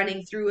narrative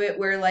running through it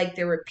where like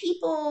there were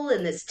people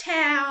in this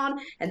town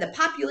and the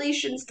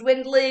population's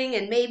dwindling,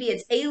 and maybe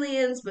it's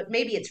aliens, but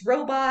maybe it's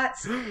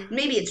robots,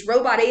 maybe it's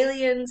robot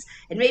aliens,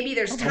 and maybe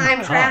there's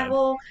time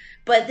travel,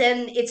 but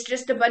then it's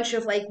just a bunch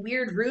of like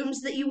weird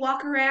rooms that you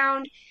walk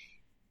around.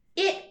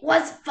 It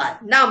was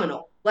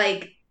phenomenal.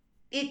 Like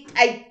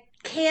I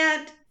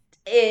can't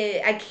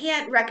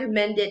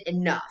recommend it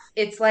enough.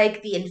 It's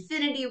like the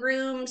Infinity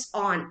Rooms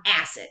on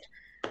acid.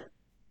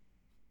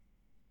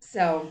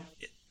 So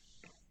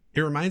it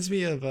reminds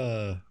me of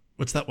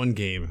what's that one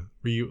game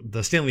where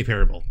the Stanley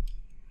Parable.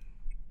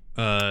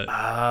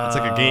 It's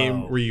like a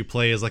game where you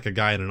play as like a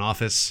guy in an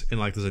office, and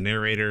like there's a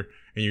narrator,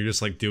 and you're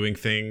just like doing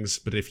things,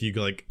 but if you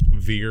like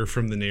veer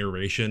from the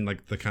narration,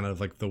 like the kind of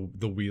like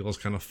the wheels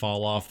kind of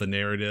fall off the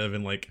narrative,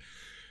 and like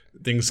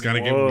things kind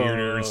of get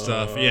weirder and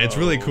stuff. Yeah, it's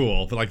really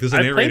cool. But like there's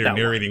a narrator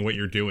narrating what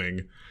you're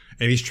doing,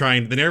 and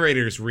the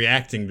narrator is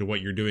reacting to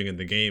what you're doing in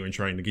the game and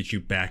trying to get you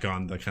back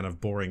on the kind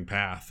of boring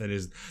path. And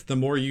is the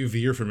more you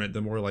veer from it,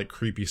 the more like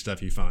creepy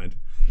stuff you find.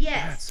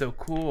 Yes. That's so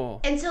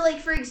cool. And so like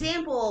for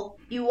example,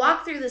 you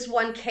walk through this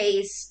one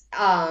case,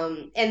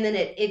 and then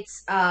it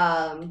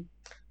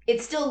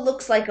still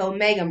looks like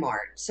Omega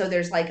Mart. So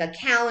there's like a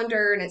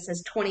calendar and it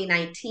says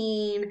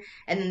 2019,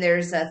 and then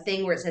there's a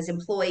thing where it says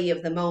employee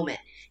of the moment.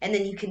 And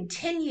then you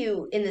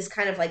continue in this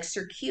kind of like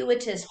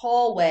circuitous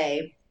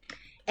hallway,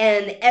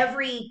 and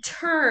every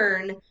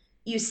turn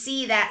you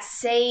see that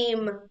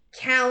same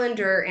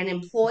calendar and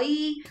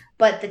employee,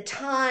 but the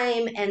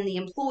time and the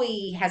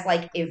employee has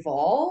like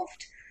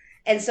evolved.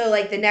 And so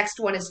like the next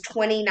one is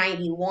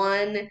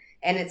 2091,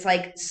 and it's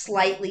like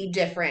slightly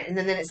different. And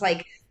then it's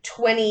like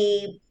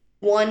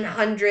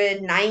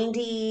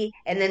 2190,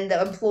 and then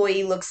the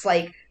employee looks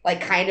like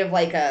kind of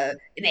like an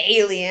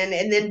alien.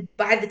 And then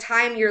by the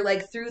time you're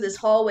like through this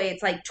hallway,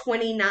 it's like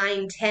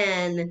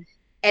 2910,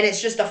 and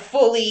it's just a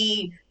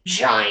fully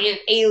giant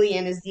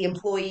alien is the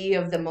employee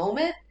of the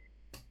moment.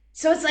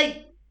 So it's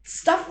like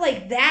stuff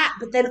like that.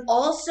 But then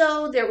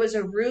also there was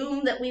a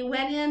room that we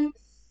went in,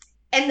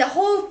 and the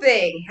whole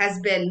thing has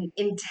been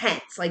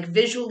intense, like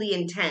visually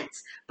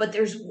intense. But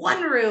there's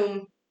one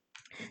room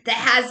that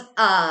has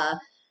a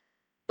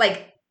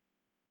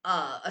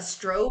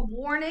strobe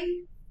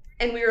warning,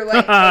 and we were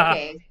like,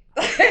 okay,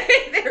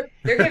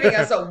 they're giving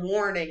us a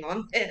warning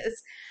on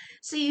this.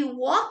 So you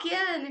walk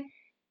in,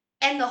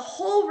 and the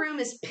whole room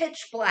is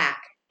pitch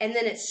black, and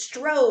then it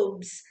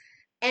strobes,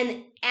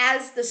 and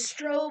as the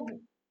strobe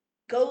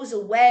goes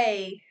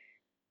away,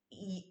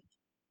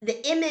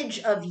 the image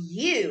of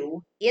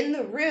you in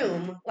the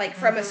room, like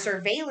from a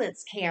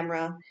surveillance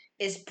camera,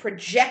 is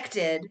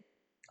projected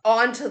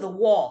onto the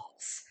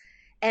walls.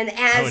 And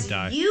as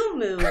you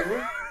move,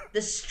 the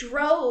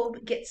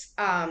strobe gets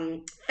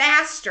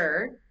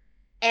faster,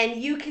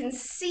 and you can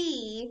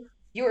see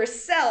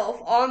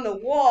yourself on the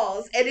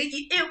walls. And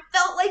it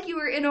felt like you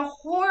were in a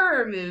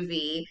horror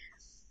movie.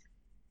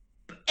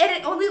 And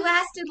it only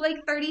lasted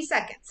like 30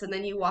 seconds, and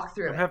then you walk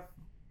through it.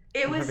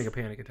 I'm having a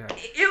panic attack.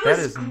 It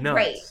was great.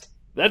 Nuts.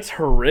 That's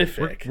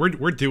horrific.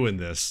 We're doing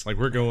this. Like,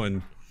 we're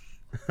going.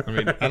 I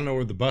mean, I don't know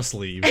where the bus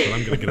leaves, but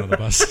I'm going to get on the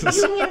bus.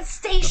 Union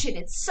Station.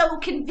 It's so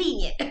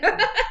convenient.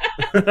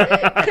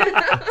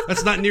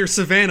 That's not near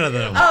Savannah,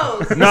 though.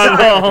 Oh,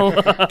 no.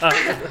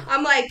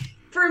 I'm like,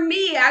 for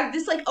me, I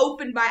just like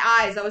opened my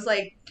eyes. I was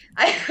like,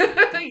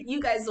 you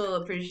guys will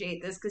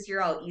appreciate this because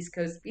you're all East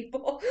Coast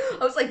people.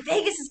 I was like,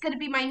 Vegas is going to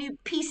be my new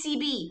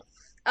PCB.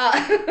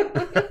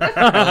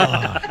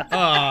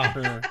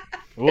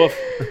 Woof.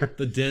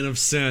 The den of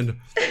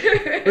sin.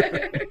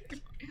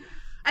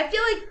 I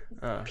feel like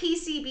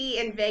PCB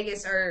and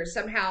Vegas are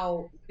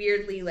somehow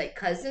weirdly like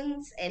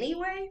cousins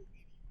anyway.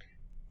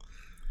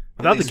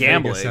 Without the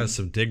gambling. Vegas has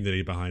some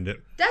dignity behind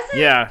it. Does it?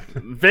 Yeah.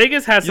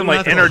 Vegas has some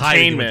like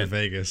entertainment.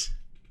 Vegas.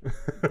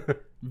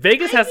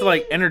 Vegas has some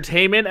like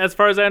entertainment as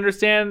far as I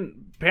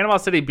understand. Panama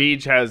City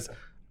Beach has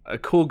a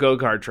cool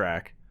go-kart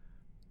track.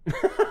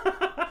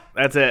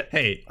 That's it.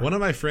 Hey, one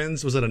of my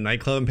friends was at a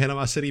nightclub in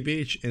Panama City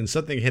Beach, and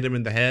something hit him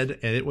in the head,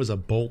 and it was a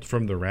bolt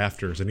from the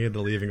rafters, and he had to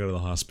leave and go to the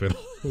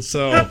hospital.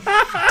 So,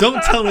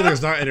 don't tell me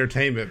there's not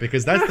entertainment,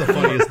 because that's the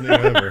funniest thing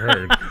I've ever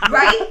heard.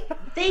 Right?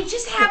 They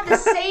just have the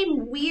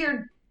same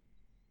weird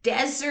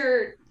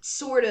desert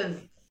sort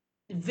of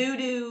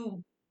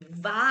voodoo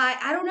vibe.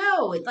 I don't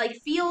know. It like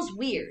feels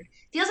weird.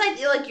 Feels like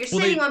you're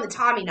Well, sitting on the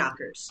Tommy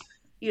knockers.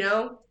 You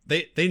know?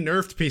 They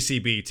nerfed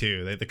PCB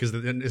too, because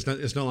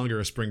it's no longer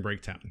a spring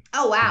break town.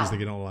 Oh wow! Because they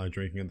get a lot of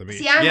drinking at the beach.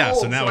 See, I'm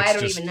old, so now I it's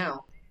don't just, even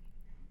know.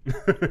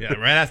 Yeah,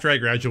 right after I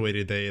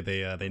graduated, they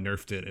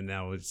nerfed it, and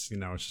now it's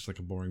just like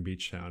a boring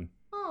beach town.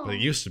 Oh, But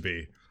it used to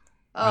be.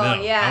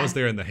 oh yeah. I was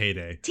there in the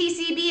heyday.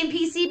 TCB and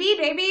PCB,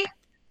 baby.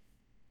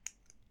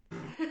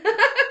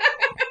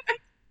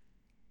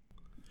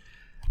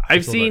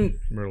 I've Still seen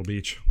at Myrtle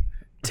Beach.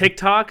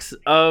 TikToks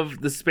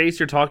of the space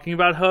you're talking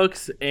about,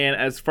 Hooks, and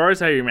as far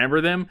as I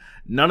remember them,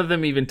 none of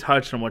them even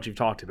touched on what you've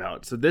talked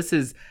about. So this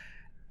is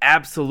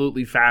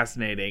absolutely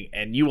fascinating,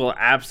 and you will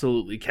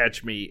absolutely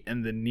catch me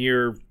in the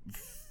near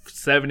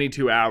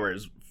 72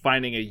 hours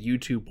finding a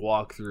YouTube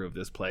walkthrough of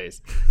this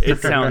place. It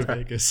sounds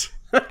Vegas.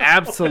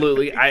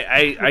 absolutely.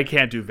 I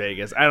can't do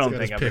Vegas. I don't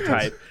think I'm the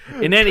type.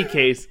 In any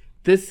case,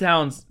 this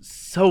sounds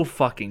so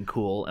fucking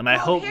cool, and I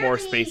hope more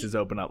spaces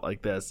open up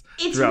like this.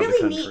 It's throughout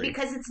really the neat country.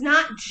 because it's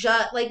not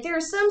just like there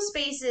are some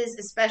spaces,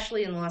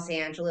 especially in Los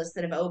Angeles,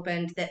 that have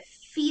opened that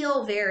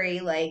feel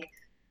very like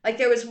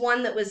there was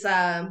one that was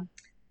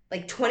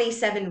like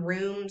 27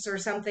 rooms or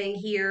something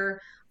here.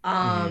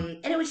 And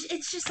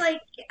it's just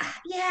like,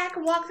 yeah, I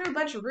can walk through a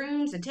bunch of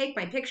rooms and take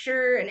my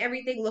picture and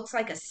everything looks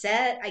like a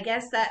set. I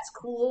guess that's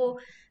cool.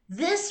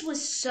 This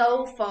was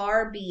so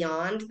far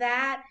beyond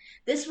that.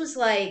 This was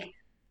like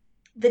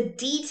the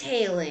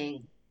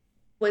detailing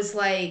was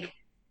like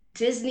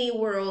Disney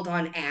World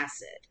on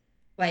acid.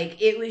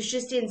 Like it was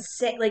just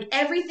insane. Like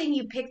everything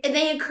you pick, and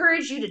they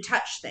encourage you to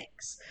touch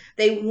things.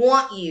 They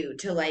want you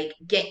to like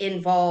get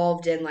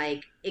involved and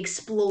like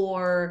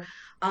explore.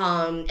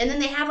 And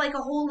then they have like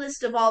a whole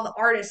list of all the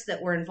artists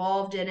that were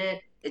involved in it.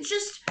 It's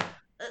just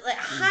like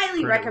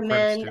highly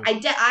recommend.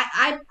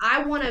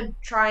 I want to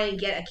try and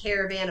get a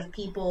caravan of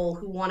people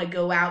who want to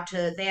go out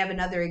to. They have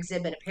another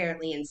exhibit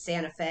apparently in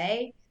Santa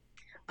Fe,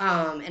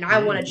 and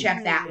I want to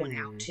check that one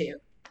out too.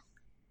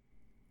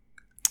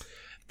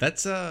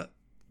 That's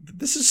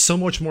this is so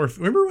much more.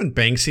 Remember when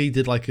Banksy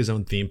did like his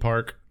own theme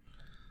park?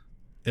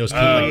 It was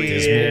kind of like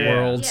Disney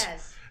World.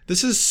 Yes.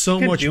 This is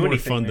so much more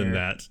fun than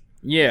that.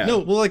 Yeah. No,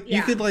 well, like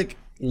you could like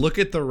look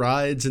at the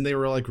rides, and they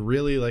were like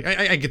really like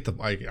I get the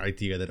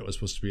idea that it was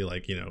supposed to be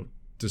like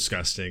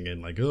disgusting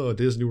and like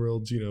Disney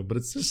World's but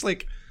it's just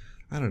like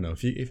I don't know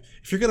if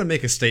you're gonna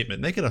make a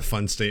statement, make it a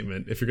fun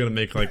statement. If you're gonna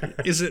make like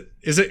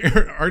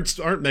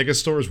aren't mega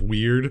stores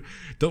weird?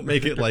 Don't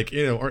make it like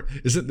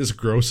isn't this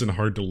gross and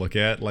hard to look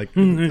at? Like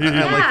go in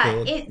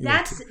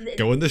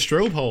the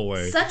strobe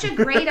hallway. Such a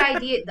great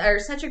idea or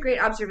such a great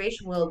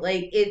observation, Will.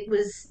 Like it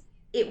was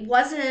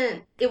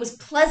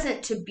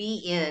pleasant to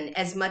be in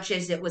as much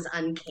as it was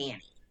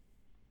uncanny.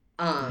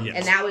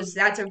 Yes. And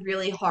that's a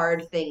really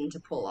hard thing to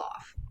pull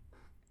off.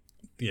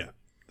 Yeah,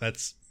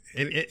 that's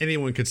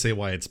anyone could say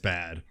why it's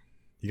bad.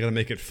 You got to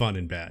make it fun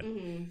and bad.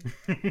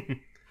 Mm-hmm.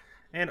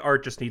 And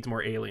art just needs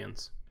more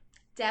aliens.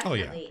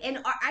 Definitely.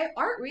 And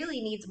art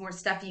really needs more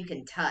stuff you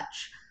can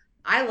touch.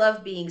 I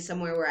love being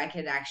somewhere where I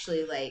could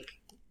actually like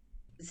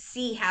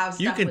see how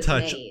stuff you can was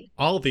touch made.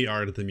 all the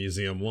art at the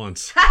museum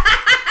once.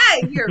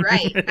 You're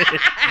right.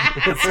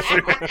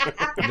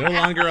 No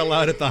longer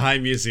allowed at the High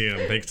Museum,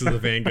 thanks to the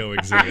Van Gogh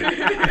exhibit.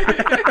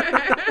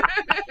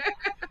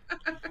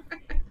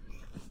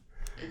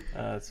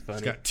 That's funny.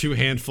 It's got 2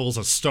 handfuls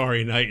of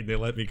Starry Night, and they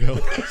let me go.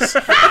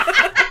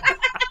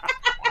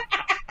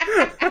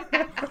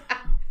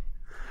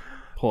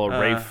 Pull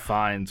a Rafe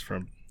Fiennes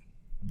from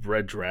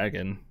Red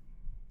Dragon.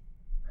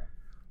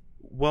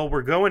 Well,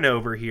 we're going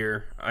over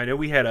here. I know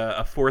we had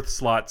a 4th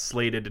slot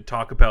slated to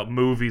talk about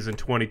movies in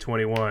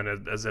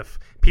 2021, as if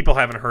people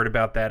haven't heard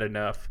about that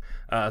enough.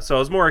 So I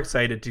was more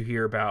excited to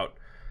hear about,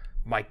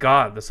 my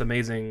God, this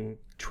amazing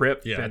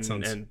trip. Yeah,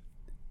 and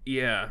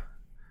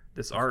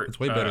this art. It's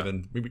way better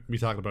than we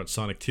talked about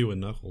Sonic 2 and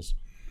Knuckles.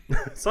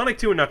 Sonic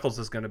 2 and Knuckles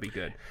is going to be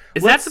good.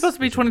 Is that supposed to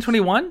be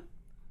 2021?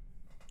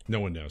 No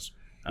one knows.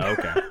 Oh,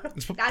 okay.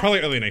 It's probably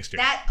early next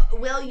year.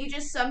 Will, you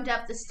just summed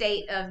up the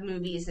state of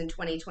movies in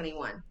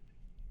 2021.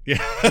 Yeah,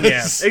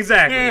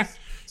 exactly. Yeah.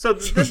 So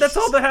that's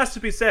all that has to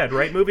be said,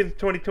 right? Movies in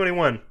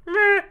 2021. No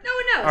one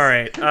knows. All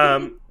right.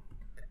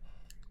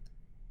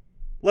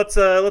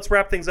 Let's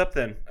wrap things up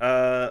then.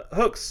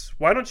 Hooks,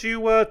 why don't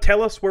you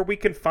tell us where we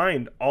can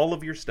find all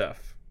of your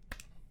stuff?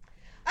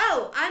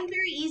 Oh, I'm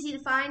very easy to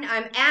find.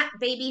 I'm at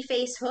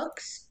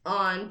BabyfaceHooks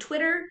on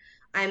Twitter.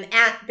 I'm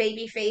at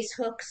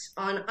BabyfaceHooks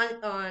on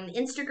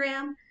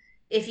Instagram.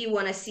 If you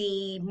want to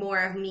see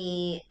more of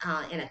me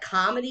in a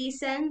comedy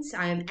sense,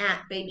 I'm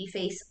at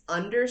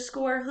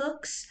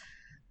babyface_hooks.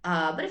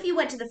 But if you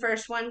went to the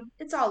first one,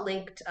 it's all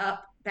linked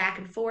up back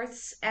and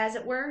forths, as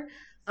it were.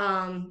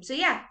 So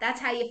yeah, that's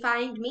how you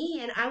find me,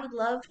 and I would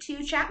love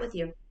to chat with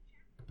you.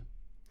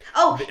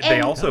 Oh,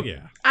 I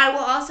will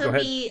also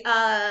be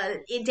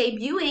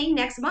debuting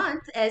next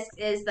month as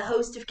the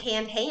host of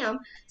Canned Ham,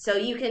 so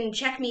you can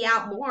check me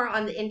out more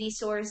on the Indie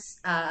Source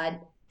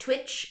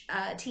Twitch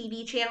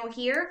TV channel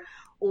here,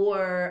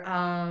 or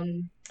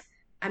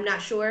I'm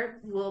not sure.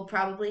 We'll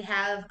probably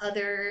have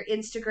other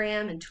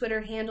Instagram and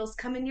Twitter handles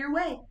coming your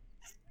way.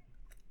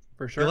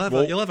 For sure.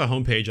 You'll have a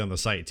homepage on the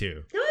site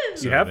too.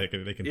 So You have? they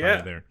can find Yeah.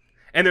 it there.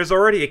 And there's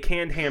already a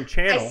Canned Ham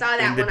channel. I saw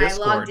that in the when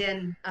Discord. I logged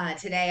in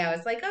today. I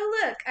was like,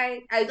 oh, look,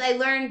 I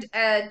learned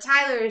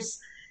Tyler's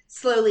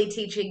slowly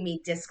teaching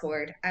me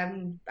Discord.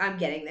 I'm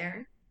getting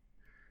there.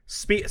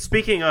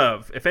 Speaking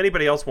of, if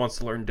anybody else wants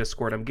to learn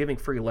Discord, I'm giving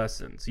free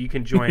lessons. You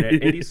can join at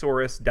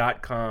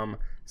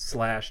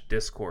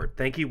indiesaurus.com/Discord.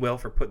 Thank you, Will,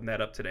 for putting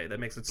that up today.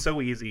 That makes it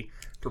so easy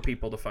for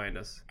people to find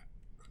us.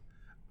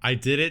 I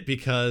did it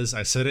because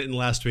I said it in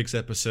last week's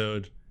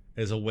episode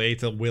as a way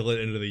to will it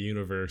into the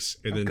universe,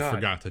 and then God.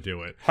 forgot to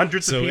do it.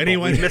 Hundreds of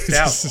people we've missed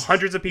out.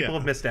 Hundreds of people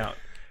have missed out.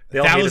 They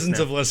all hate us Thousands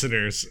now. of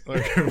listeners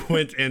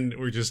went and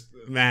were just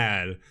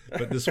mad,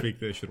 but this week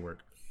they should work.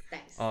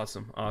 Thanks.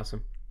 Awesome.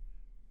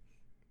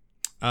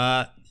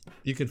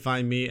 You can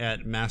find me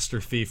at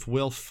Master Thief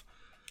Wilf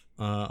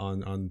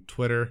on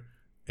Twitter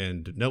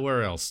and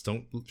nowhere else.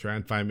 Don't try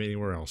and find me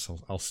anywhere else.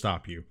 I'll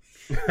stop you.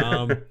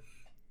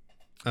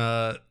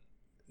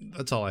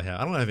 That's all I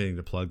have. I don't have anything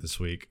to plug this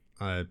week.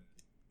 Go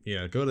to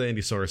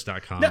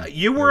indiesaurus.com. No,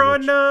 you were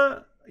on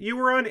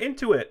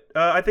Into It.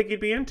 I think you'd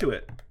be into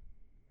it.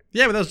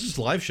 Yeah, but that was just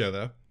a live show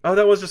though. Oh,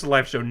 that was just a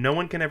live show. No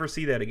one can ever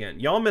see that again.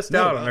 Y'all missed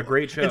out on a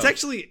great show.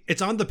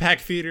 It's on the Pack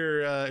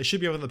Theater. It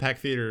should be on the Pack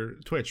Theater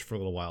Twitch for a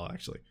little while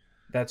actually.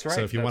 That's right.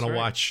 So if you want to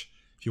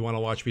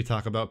watch me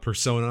talk about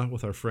Persona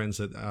with our friends,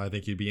 that I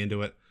think you'd be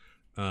into it.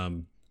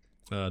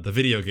 The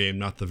video game,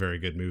 not the very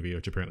good movie,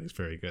 which apparently is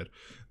very good.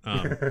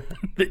 The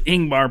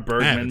Ingmar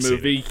Bergman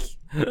movie.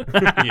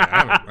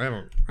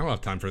 I don't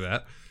have time for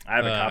that. I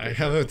have a copy. I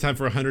have time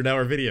for a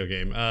 100-hour video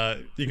game.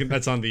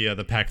 That's on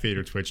the Pack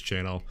Theater Twitch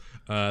channel.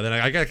 Then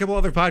I got a couple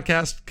other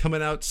podcasts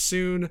coming out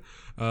soon.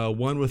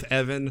 One with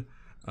Evan.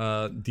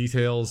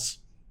 Details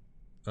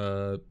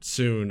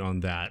soon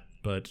on that.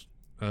 But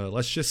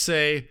let's just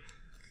say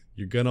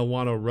you're gonna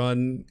want to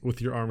run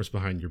with your arms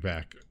behind your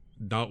back,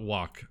 not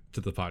walk to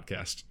the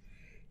podcast.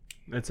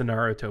 It's a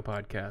Naruto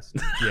podcast.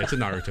 Yeah, it's a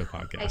Naruto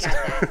podcast.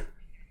 I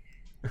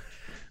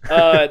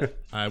got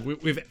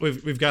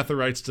that. We've got the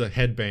rights to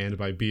Headband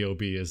by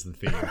B.O.B. as the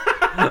theme.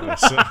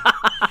 So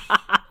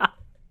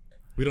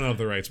we don't have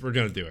the rights. We're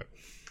gonna do it.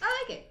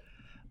 I like it.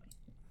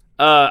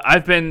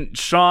 I've been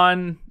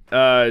Sean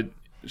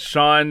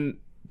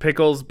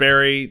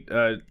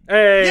Picklesberry.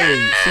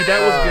 Hey, see,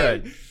 that was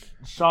good.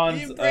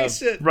 Sean's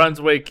embrace it.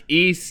 Brunswick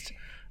East.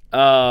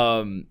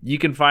 You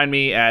can find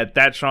me at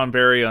that Sean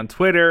Berry on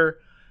Twitter.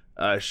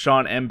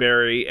 Sean M.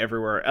 Berry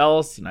everywhere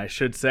else. And I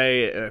should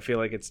say, I feel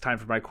like it's time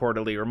for my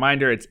quarterly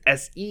reminder. It's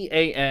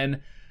SeanBarry.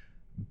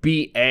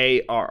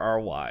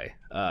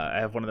 I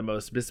have one of the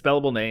most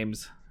misspellable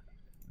names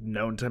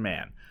known to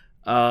man.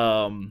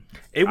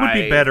 It would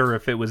be better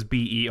if it was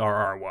Berry.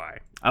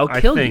 I'll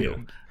kill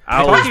you.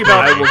 I will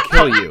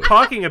kill you.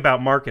 Talking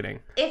about marketing.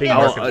 If being it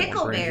was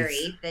marketable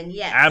Pickleberry, then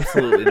yes.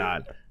 Absolutely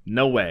not.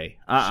 No way.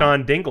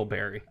 Sean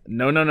Dingleberry.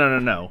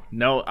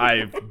 No.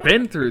 I've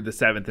been through the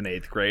 7th and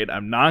 8th grade.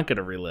 I'm not going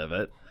to relive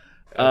it.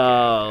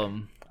 I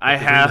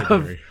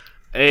have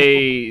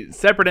a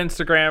separate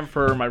Instagram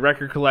for my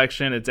record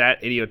collection. It's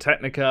at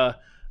Idiotechnica.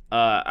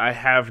 I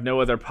have no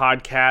other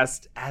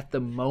podcast at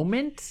the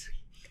moment.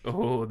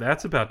 Oh,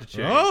 that's about to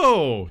change.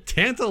 Oh,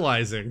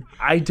 tantalizing.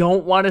 I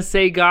don't want to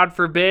say God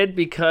forbid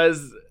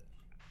because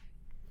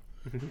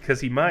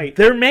he might.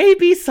 There may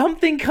be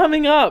something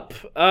coming up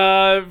for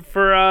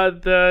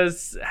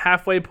the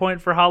halfway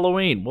point for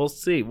Halloween. We'll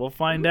see. We'll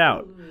find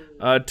out.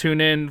 Tune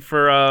in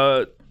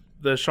for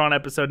the Sean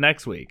episode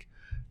next week,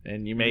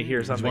 and you may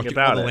hear something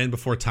about the it. Land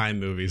Before Time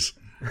movies.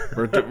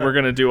 We're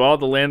going to do all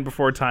the Land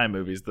Before Time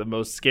movies, the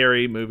most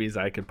scary movies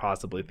I could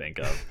possibly think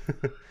of.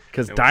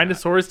 Because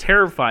dinosaurs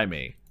terrify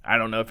me. I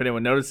don't know if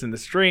anyone noticed in the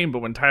stream, but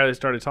when Tyler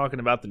started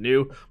talking about the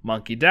new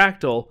Monkey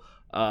Dactyl,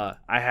 I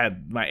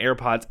had my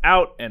AirPods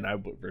out and I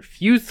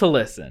refused to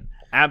listen.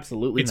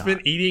 Absolutely It's not.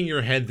 been eating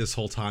your head this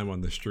whole time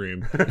on the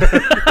stream.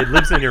 It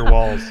lives in your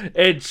walls.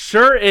 It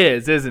sure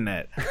is, isn't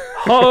it?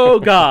 Oh,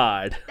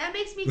 God. That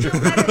makes me feel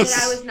better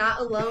that I was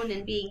not alone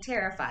in being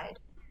terrified.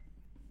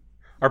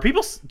 Do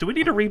we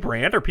need to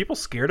rebrand? Are people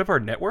scared of our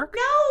network?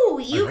 No,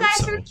 you I hope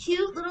guys so. are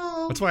cute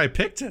little... That's why I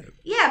picked it.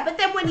 Yeah, but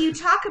then when you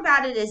talk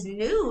about it as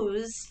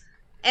news,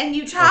 and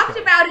you talked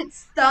about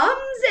its thumbs,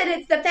 and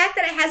it's the fact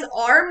that it has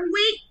arm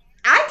weight,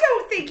 I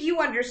don't think you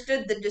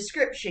understood the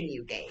description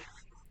you gave.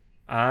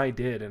 I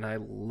did, and I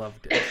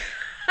loved it.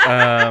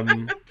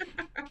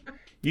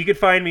 You can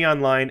find me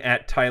online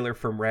at Tyler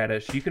from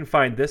Radish. You can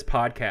find this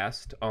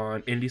podcast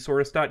on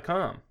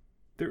indiesaurus.com.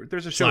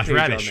 There's a show page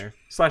 /Radish. on there.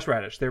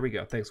 /Radish. There we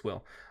go. Thanks,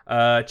 Will.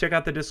 Check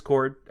out the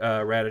Discord,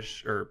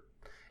 Radish, or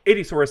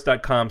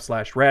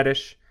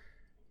indiesaurus.com/Radish.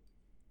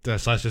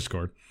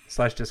 /Discord.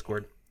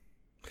 /Discord.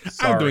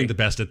 Sorry. I'm doing the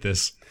best at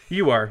this.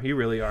 You are. You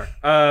really are.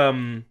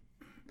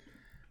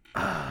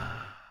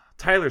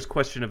 Tyler's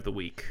question of the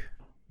week.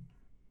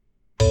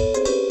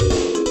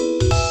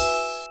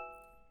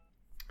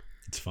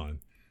 It's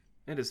fun.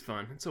 It is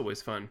fun. It's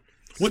always fun.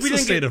 What's the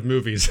state of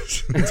movies?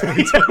 What's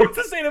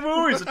the state of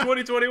movies in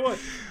 2021?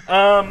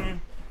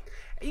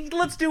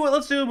 Let's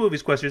do a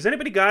movies question. Has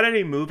anybody got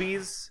any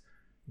movies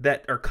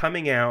that are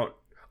coming out?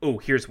 Oh,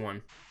 here's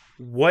one.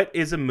 What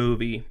is a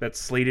movie that's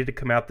slated to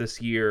come out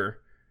this year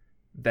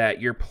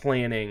that you're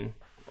planning,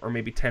 or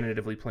maybe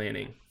tentatively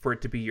planning, for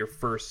it to be your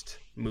first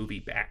movie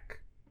back?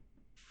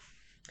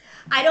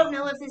 I don't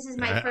know if this is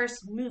my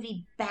first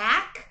movie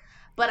back,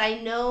 but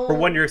I know... Or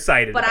one you're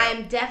excited But about.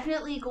 I'm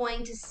definitely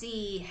going to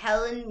see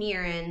Helen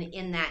Mirren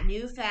in that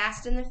new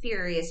Fast and the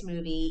Furious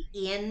movie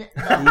in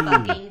the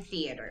fucking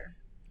theater.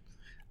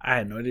 I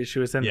had no idea she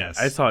was in Yes.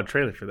 that. I saw a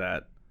trailer for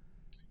that.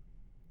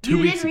 You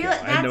 2 weeks didn't ago.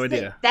 realize I had no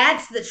idea.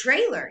 That's the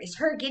trailer. Is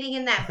her getting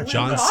in that blue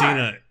John car.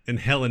 Cena and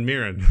Helen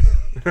Mirren.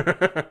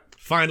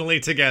 Finally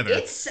together.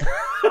 It's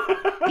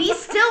be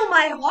still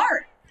my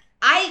heart.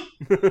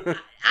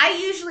 I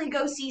usually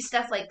go see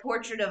stuff like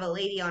Portrait of a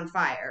Lady on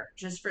Fire,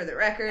 just for the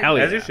record. Hell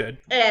yeah. As you should.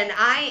 And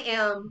I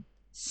am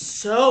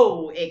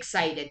so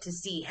excited to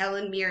see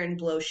Helen Mirren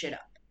blow shit up.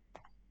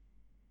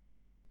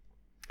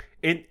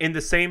 In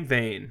the same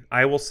vein,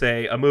 I will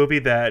say a movie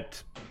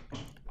that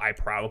I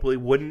probably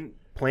wouldn't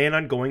plan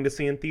on going to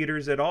see in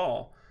theaters at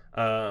all,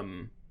 but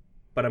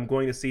I'm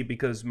going to see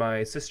because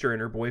my sister and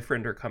her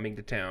boyfriend are coming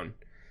to town,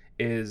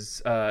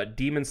 is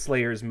Demon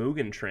Slayer's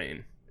Mugen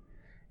Train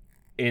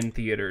in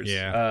theaters.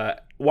 Yeah.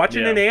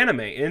 Watching Yeah. an anime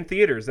in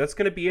theaters, that's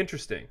going to be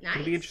interesting. It's going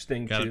to be Nice.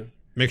 interesting Gotta to...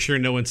 make sure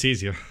no one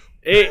sees you.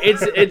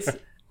 It's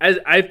as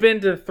I've been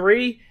to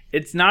 3.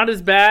 It's not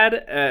as bad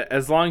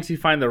as long as you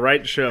find the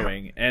right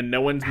showing and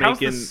no one's How's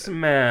making the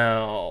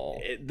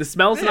smell? the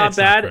smell's Yeah, not it's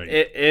not bad.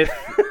 great.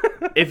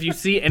 If you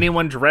see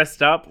anyone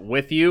dressed up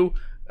with you,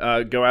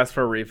 go ask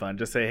for a refund.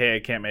 Just say, "Hey, I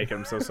can't make it.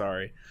 I'm so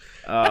sorry."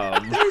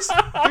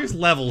 There's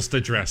levels to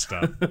dressed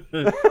up.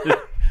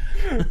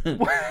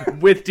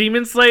 With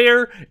Demon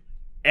Slayer,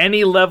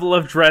 any level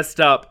of dressed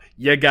up,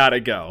 you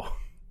gotta go.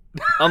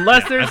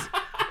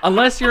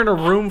 Unless you're in a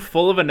room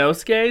full of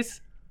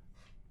Inosuke's,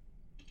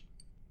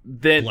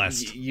 then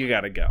Blessed. you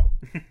gotta go.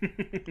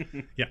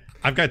 Yeah,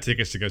 I've got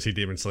tickets to go see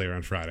Demon Slayer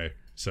on Friday,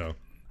 so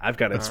I've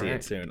got to see right.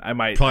 it soon. I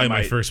might probably I my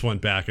might- first one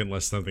back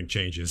unless something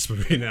changes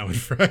between now and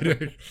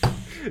Friday.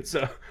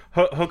 So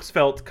Hooks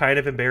felt kind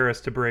of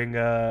embarrassed to bring,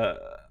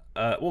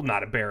 well,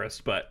 not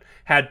embarrassed, but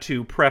had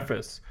to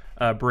preface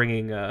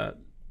bringing, Yeah,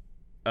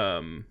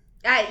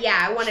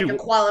 I wanted to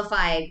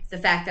qualify the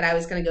fact that I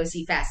was going to go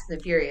see Fast and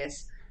the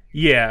Furious.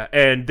 yeah,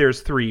 and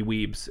there's 3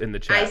 weebs in the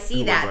chat. I see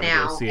who are that gonna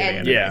now, go see an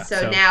and anime.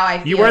 so now I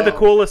feel... You are the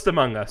coolest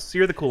among us.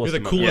 You're the coolest. You're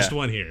the among us. coolest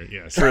one here.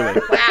 Yes, Truly.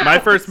 Wow. My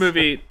first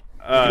movie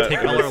take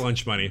all our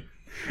lunch money.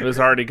 it was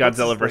already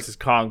Godzilla vs.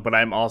 Kong, but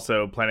I'm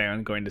also planning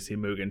on going to see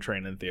Mugen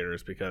Train in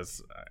theaters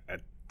because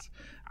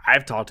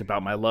I've talked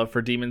about my love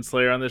for Demon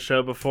Slayer on this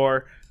show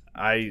before.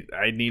 I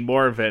need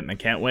more of it, and I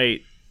can't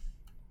wait.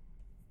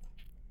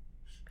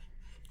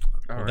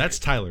 Well, that's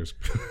Tyler's.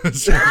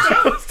 It's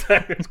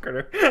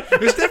Critter.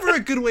 There's never a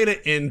good way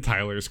to end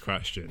Tyler's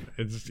question.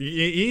 It's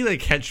you need a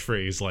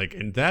catchphrase like,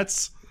 and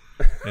that's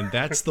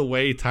the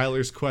way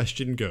Tyler's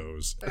question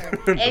goes.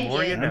 And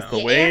more you know. That's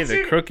the way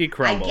the cookie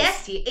crumbles. I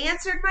guess you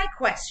answered my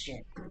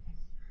question.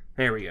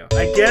 There we go.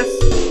 I guess.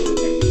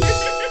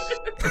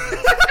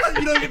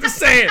 You don't get to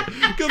say it.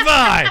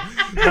 Goodbye.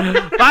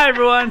 Bye,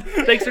 everyone.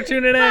 Thanks for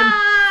tuning in.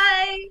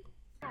 Bye!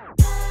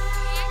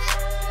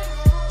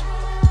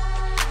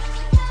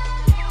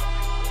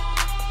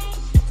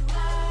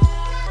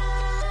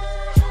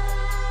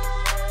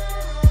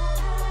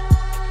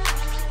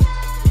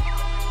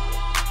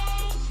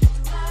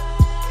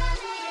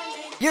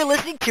 You're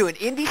listening to an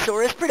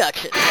Indiesaurus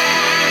production.